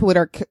highlight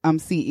Twitter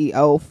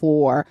CEO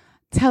for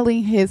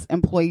telling his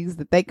employees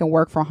that they can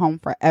work from home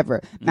forever.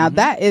 Now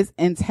that is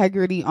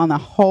integrity on a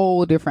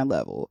whole different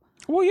level.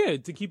 Well, yeah,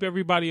 to keep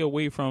everybody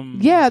away from...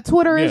 Yeah,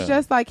 Twitter is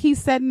just like,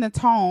 he's setting the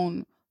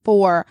tone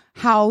for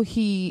how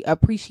he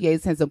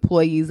appreciates his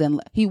employees,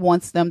 and he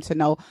wants them to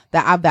know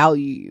that I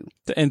value you.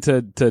 And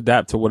to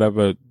adapt to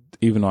whatever,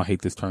 even though I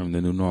hate this term,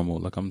 the new normal.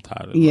 Like, I'm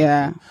tired of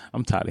it.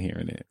 I'm tired of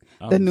hearing it.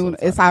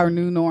 It's our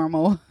new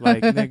normal.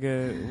 Like,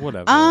 nigga,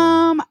 whatever.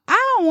 I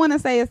don't want to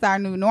say it's our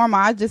new normal.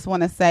 I just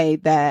want to say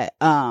that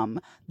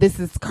this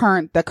is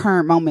the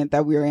current moment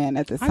that we're in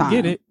at this time. I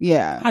get it.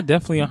 Yeah. I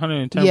definitely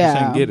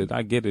 110% get it.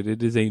 I get it.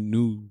 It is a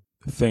new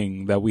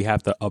thing that we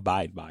have to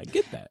abide by.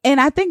 Get that. And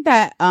I think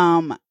that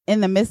in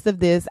the midst of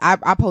this,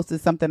 I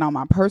posted something on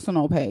my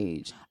personal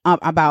page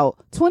about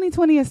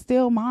 2020 is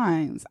still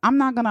mine. I'm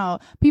not gonna,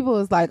 people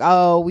is like,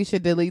 oh, we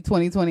should delete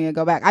 2020 and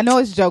go back. I know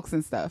it's jokes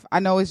and stuff. I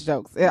know it's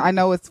jokes. I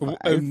know it's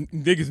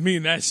niggas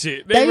mean that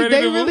shit. They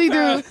really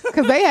do,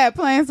 because they had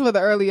plans for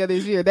the earlier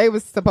this year. They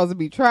was supposed to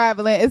be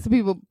traveling. It's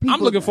people. I'm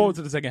looking forward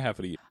to the second half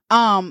of the year.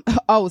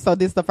 So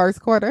this the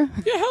first quarter?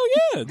 Yeah, hell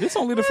yeah. This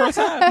only the first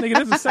half, nigga.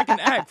 This is the second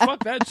act.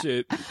 Fuck that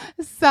shit.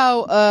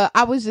 So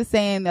I was just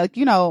saying, like,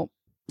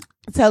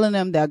 telling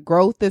them that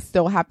growth is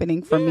still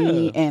happening for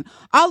me, and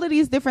all of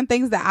these different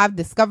things that I've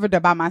discovered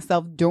about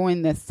myself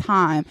during this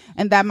time,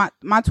 and that my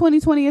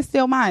 2020 is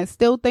still mine. It's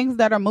still things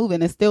that are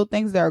moving. It's still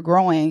things that are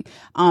growing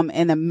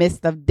in the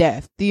midst of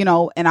death,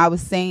 and I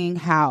was saying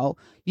how,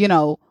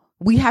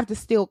 we have to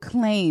still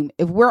claim,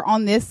 if we're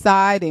on this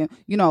side and,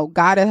 you know,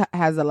 God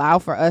has allowed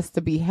for us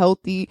to be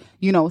healthy,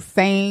 you know,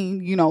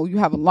 sane, you know, you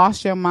haven't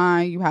lost your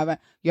mind,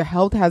 your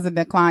health hasn't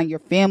declined, your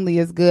family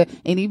is good.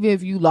 And even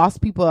if you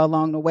lost people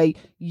along the way,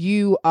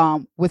 you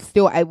was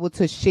still able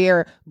to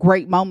share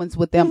great moments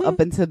with them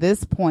up until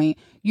this point.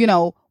 You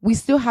know, we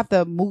still have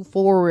to move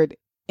forward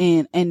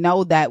and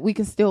know that we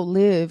can still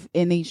live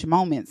in each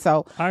moment.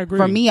 So I agree.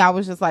 For me, I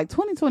was just like,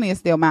 2020 is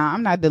still mine.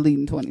 I'm not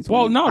deleting 2020.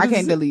 Well, no, I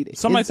can't delete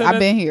it. I've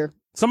been here.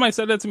 Somebody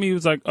said that to me. It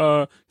was like,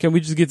 can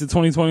we just get to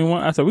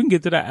 2021? I said, we can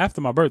get to that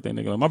after my birthday,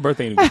 nigga. Like, my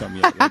birthday ain't even come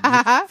yet. Like,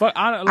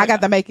 I got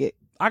to make it.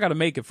 I got to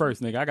make it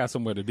first, nigga. I got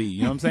somewhere to be.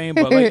 You know what I'm saying?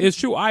 But like, it's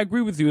true. I agree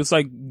with you. It's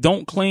like,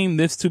 don't claim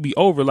this to be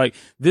over. Like,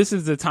 this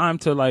is the time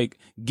to like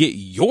get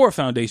your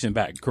foundation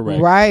back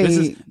correct. Right.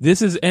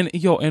 This is, and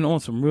on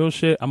some real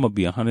shit, I'm going to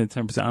be 110%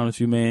 honest with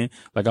you, man.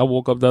 Like, I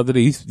woke up the other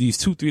day, these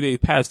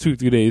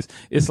 2-3 days,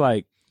 it's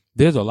like,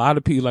 there's a lot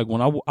of people, like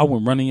when I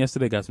went running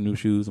yesterday, got some new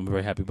shoes. I'm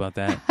very happy about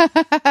that.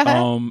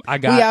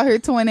 We out here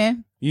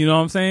twinning. You know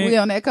what I'm saying? We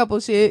on that couple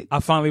shit. I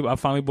finally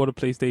bought a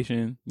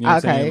PlayStation. You know what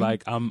I'm saying?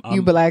 Like I'm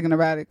you bragging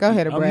about it. Go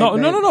ahead and brag.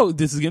 No.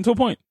 This is getting to a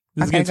point.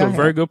 This is getting to a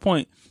very good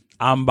point.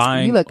 I'm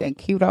buying. You looking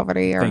cute over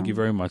there. Thank you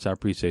very much. I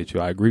appreciate you.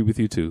 I agree with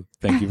you too.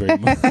 Thank you very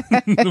much.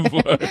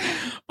 But,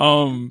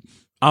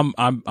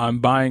 I'm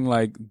buying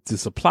like the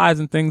supplies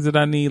and things that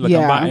I need. Like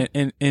I'm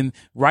buying, and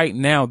right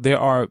now there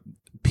are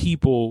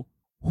people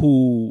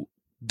who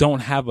don't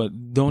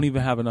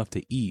even have enough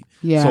to eat.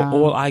 Yeah. So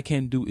all I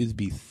can do is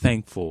be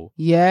thankful.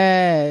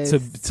 Yes.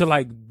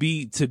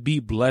 To be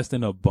blessed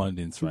in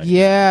abundance, right?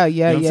 Yeah,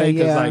 you know what I'm saying?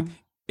 'Cause like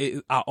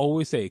I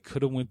always say it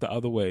could have went the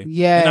other way.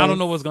 Yeah. And I don't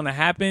know what's going to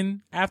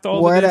happen after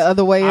all where of this. The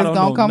other way is going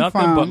to come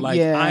nothing, from. But like,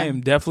 I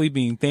am definitely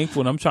being thankful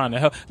and I'm trying to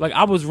help. Like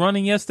I was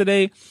running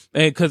yesterday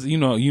and cause you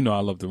know, I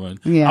love to run.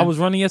 Yeah. I was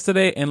running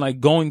yesterday and like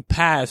going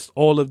past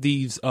all of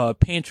these,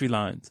 pantry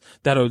lines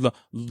that are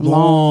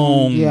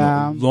long.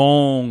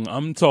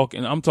 I'm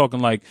talking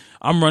like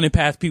I'm running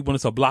past people and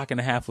it's a block and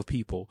a half of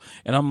people.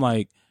 And I'm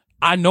like,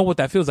 I know what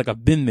that feels like.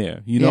 I've been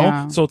there, you know?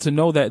 Yeah. So to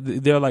know that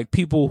they're like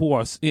people who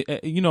are,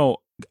 you know,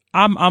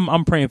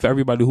 I'm praying for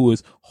everybody who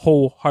is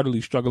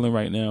wholeheartedly struggling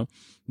right now.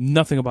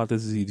 Nothing about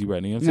this is easy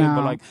right now. You know what I'm saying?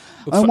 But like,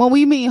 and when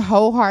we mean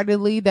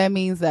wholeheartedly, that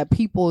means that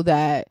people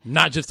that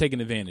not just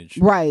taking advantage,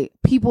 right?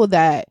 People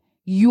that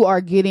you are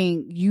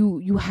getting,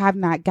 you have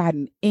not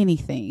gotten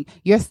anything.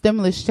 Your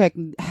stimulus check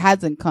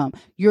hasn't come.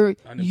 You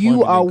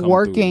were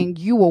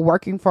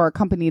working for a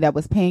company that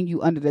was paying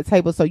you under the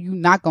table, so you're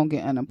not gonna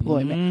get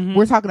unemployment. Mm-hmm.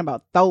 We're talking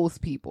about those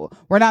people.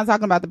 We're not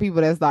talking about the people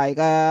that's like,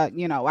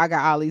 you know, I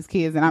got all these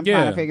kids and I'm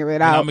trying to figure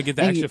it out. I'm gonna get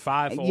the extra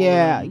 $5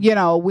 for you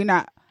know, we're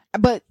not.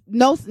 But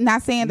not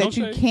saying that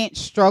you can't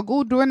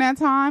struggle during that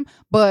time,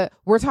 but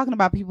we're talking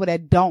about people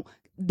that don't.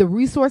 The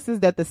resources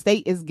that the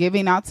state is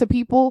giving out to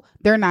people,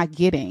 they're not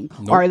getting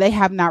or they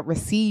have not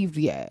received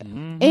yet.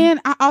 Mm-hmm.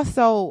 And I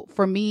also,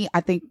 for me,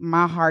 I think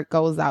my heart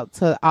goes out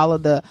to all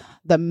of the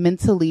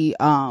mentally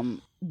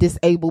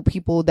disabled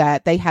people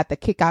that they had to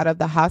kick out of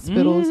the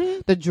hospitals,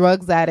 the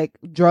drug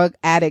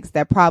addicts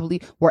that probably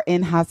were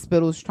in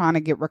hospitals trying to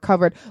get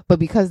recovered, but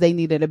because they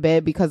needed a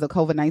bed because of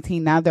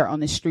COVID-19, now they're on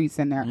the streets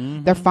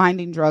and they're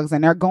finding drugs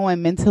and they're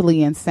going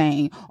mentally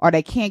insane, or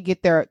they can't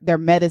get their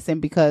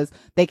medicine because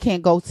they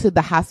can't go to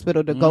the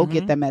hospital to go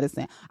get their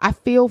medicine. I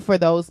feel for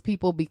those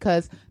people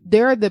because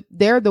they're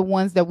the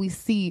ones that we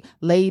see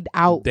laid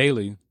out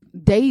daily.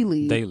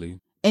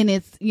 And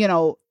it's, you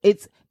know,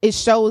 it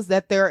shows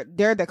that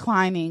they're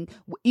declining.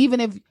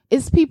 Even if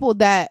it's people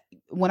that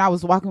when we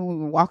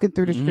were walking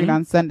through the street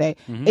on Sunday,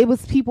 it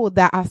was people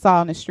that I saw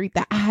on the street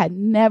that I had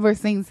never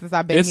seen since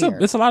I've been here.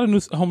 It's a lot of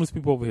new homeless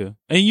people over here.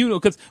 And you know,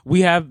 because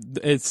we have,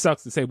 it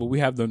sucks to say, but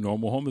we have the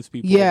normal homeless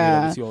people over here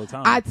that we see all the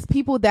time. It's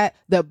people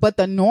but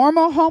the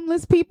normal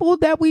homeless people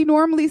that we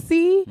normally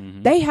see,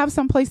 they have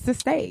some place to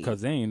stay.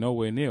 Because they ain't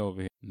nowhere near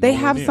over here. They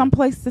have some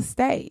place to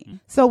stay.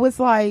 So it's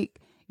like,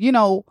 you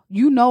know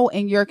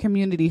in your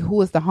community who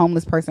is the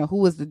homeless person,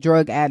 who is the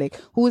drug addict,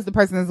 who is the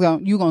person that's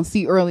you're gonna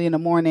see early in the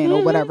morning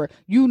or whatever.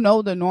 You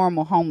know the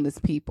normal homeless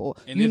people.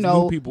 And you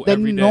know the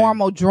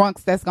normal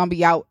drunks that's gonna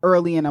be out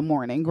early in the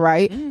morning,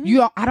 right?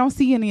 I don't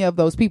see any of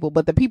those people,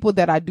 but the people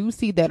that I do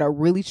see that are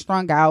really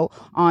strung out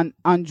on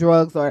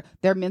drugs, or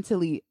they're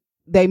mentally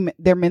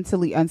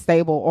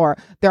unstable, or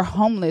they're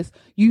homeless,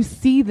 you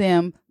see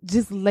them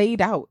just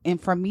laid out. And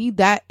for me,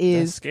 that's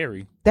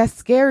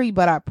scary,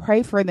 but I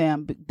pray for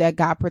them that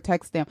God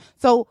protects them.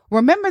 So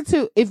remember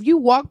if you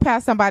walk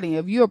past somebody,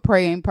 if you're a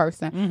praying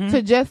person,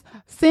 to just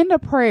send a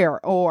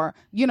prayer, or,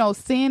 you know,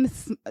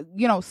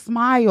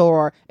 smile,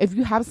 or if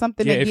you have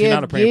something to give, you're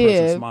not a praying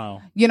person,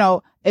 smile. You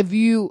know, if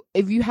you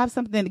have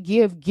something to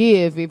give.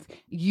 If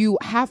you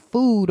have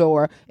food,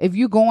 or if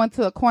you go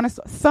into a corner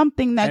store,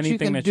 something that you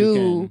can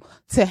do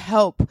to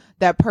help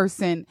that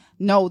person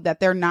know that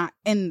they're not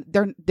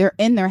they're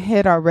in their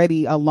head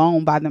already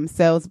alone by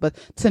themselves, but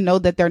to know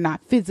that that they're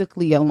not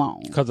physically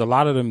alone. Because a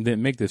lot of them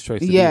didn't make this choice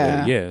to Yeah. do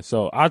that. Yeah.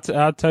 So I'll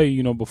tell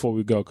you, before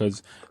we go,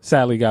 because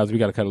sadly, guys, we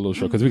got to cut a little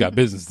short because we got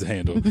business to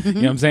handle. You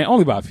know what I'm saying?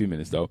 Only about a few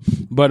minutes, though.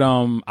 But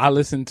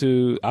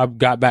I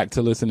got back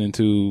to listening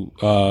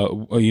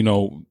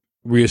to,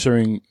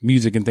 reassuring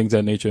music and things of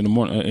that nature in the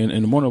morning.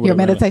 In the morning, Your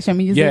meditation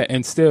music. Yeah,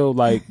 and still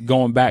like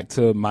going back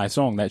to my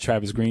song, that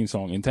Travis Green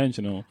song,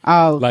 "Intentional."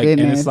 Oh, like,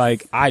 goodness. and it's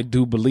like I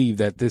do believe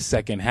that this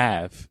second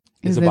half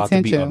is about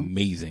to be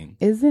amazing.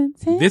 Is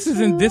intentional.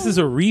 This is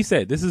a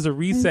reset. This is a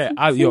reset.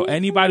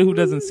 Anybody who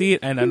doesn't see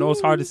it, and I know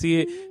it's hard to see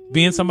it,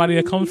 being somebody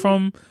that comes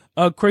from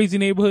a crazy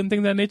neighborhood and things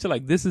of that nature,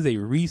 like this is a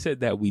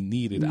reset that we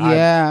needed.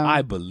 Yeah.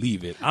 I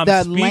believe it.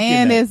 The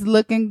land is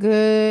looking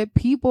good.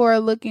 People are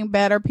looking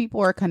better.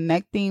 People are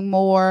connecting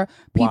more.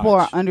 People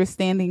are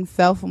understanding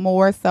self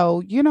more.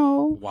 So,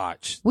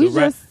 watch.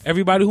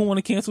 Everybody who want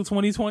to cancel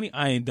 2020,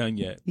 I ain't done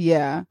yet.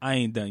 Yeah. I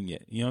ain't done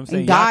yet. You know what I'm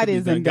saying? And God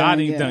isn't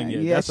done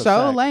yet. Yeah,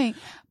 show lane.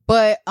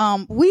 But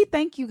we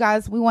thank you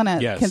guys. We want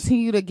to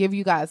continue to give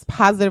you guys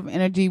positive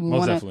energy. We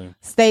want to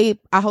stay.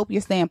 I hope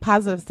you're staying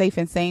positive, safe,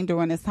 and sane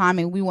during this time.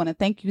 And we want to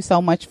thank you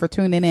so much for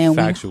tuning in.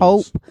 Factuals. We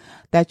hope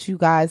that you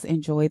guys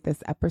enjoyed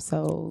this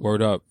episode.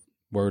 Word up,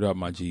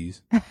 my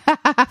G's.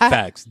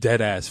 Facts,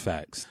 dead ass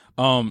facts.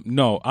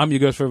 No, I'm your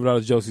girl's favorite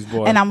artist, Josie's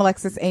boy. And I'm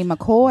Alexis A.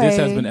 McCoy. This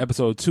has been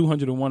episode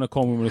 201 of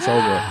Call Me When It's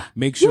Over.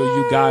 Make sure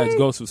you guys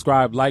go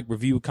subscribe, like,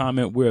 review,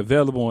 comment. We're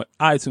available on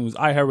iTunes,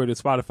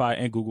 iHeartRadio, Spotify,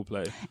 and Google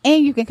Play.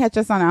 And you can catch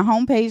us on our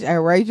homepage at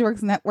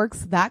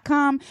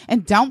RageWorksNetworks.com.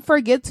 And don't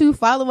forget to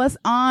follow us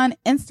on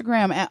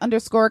Instagram at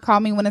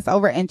 _Call Me When It's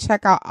Over and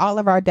check out all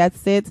of our death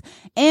sits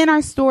and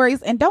our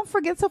stories. And don't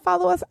forget to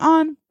follow us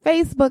on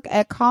Facebook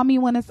at Call Me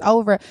When It's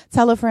Over.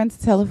 Tell a friend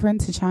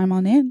to chime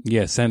on in.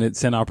 Yeah,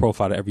 send our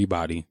profile to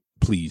everybody,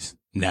 please.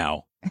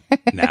 Now,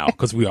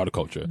 because we are the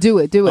culture. Do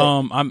it.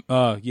 All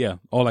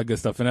that good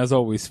stuff. And as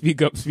always,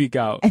 speak up, speak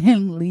out,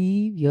 and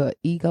leave your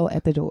ego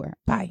at the door.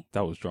 Bye.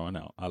 That was drawn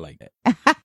out. I like that.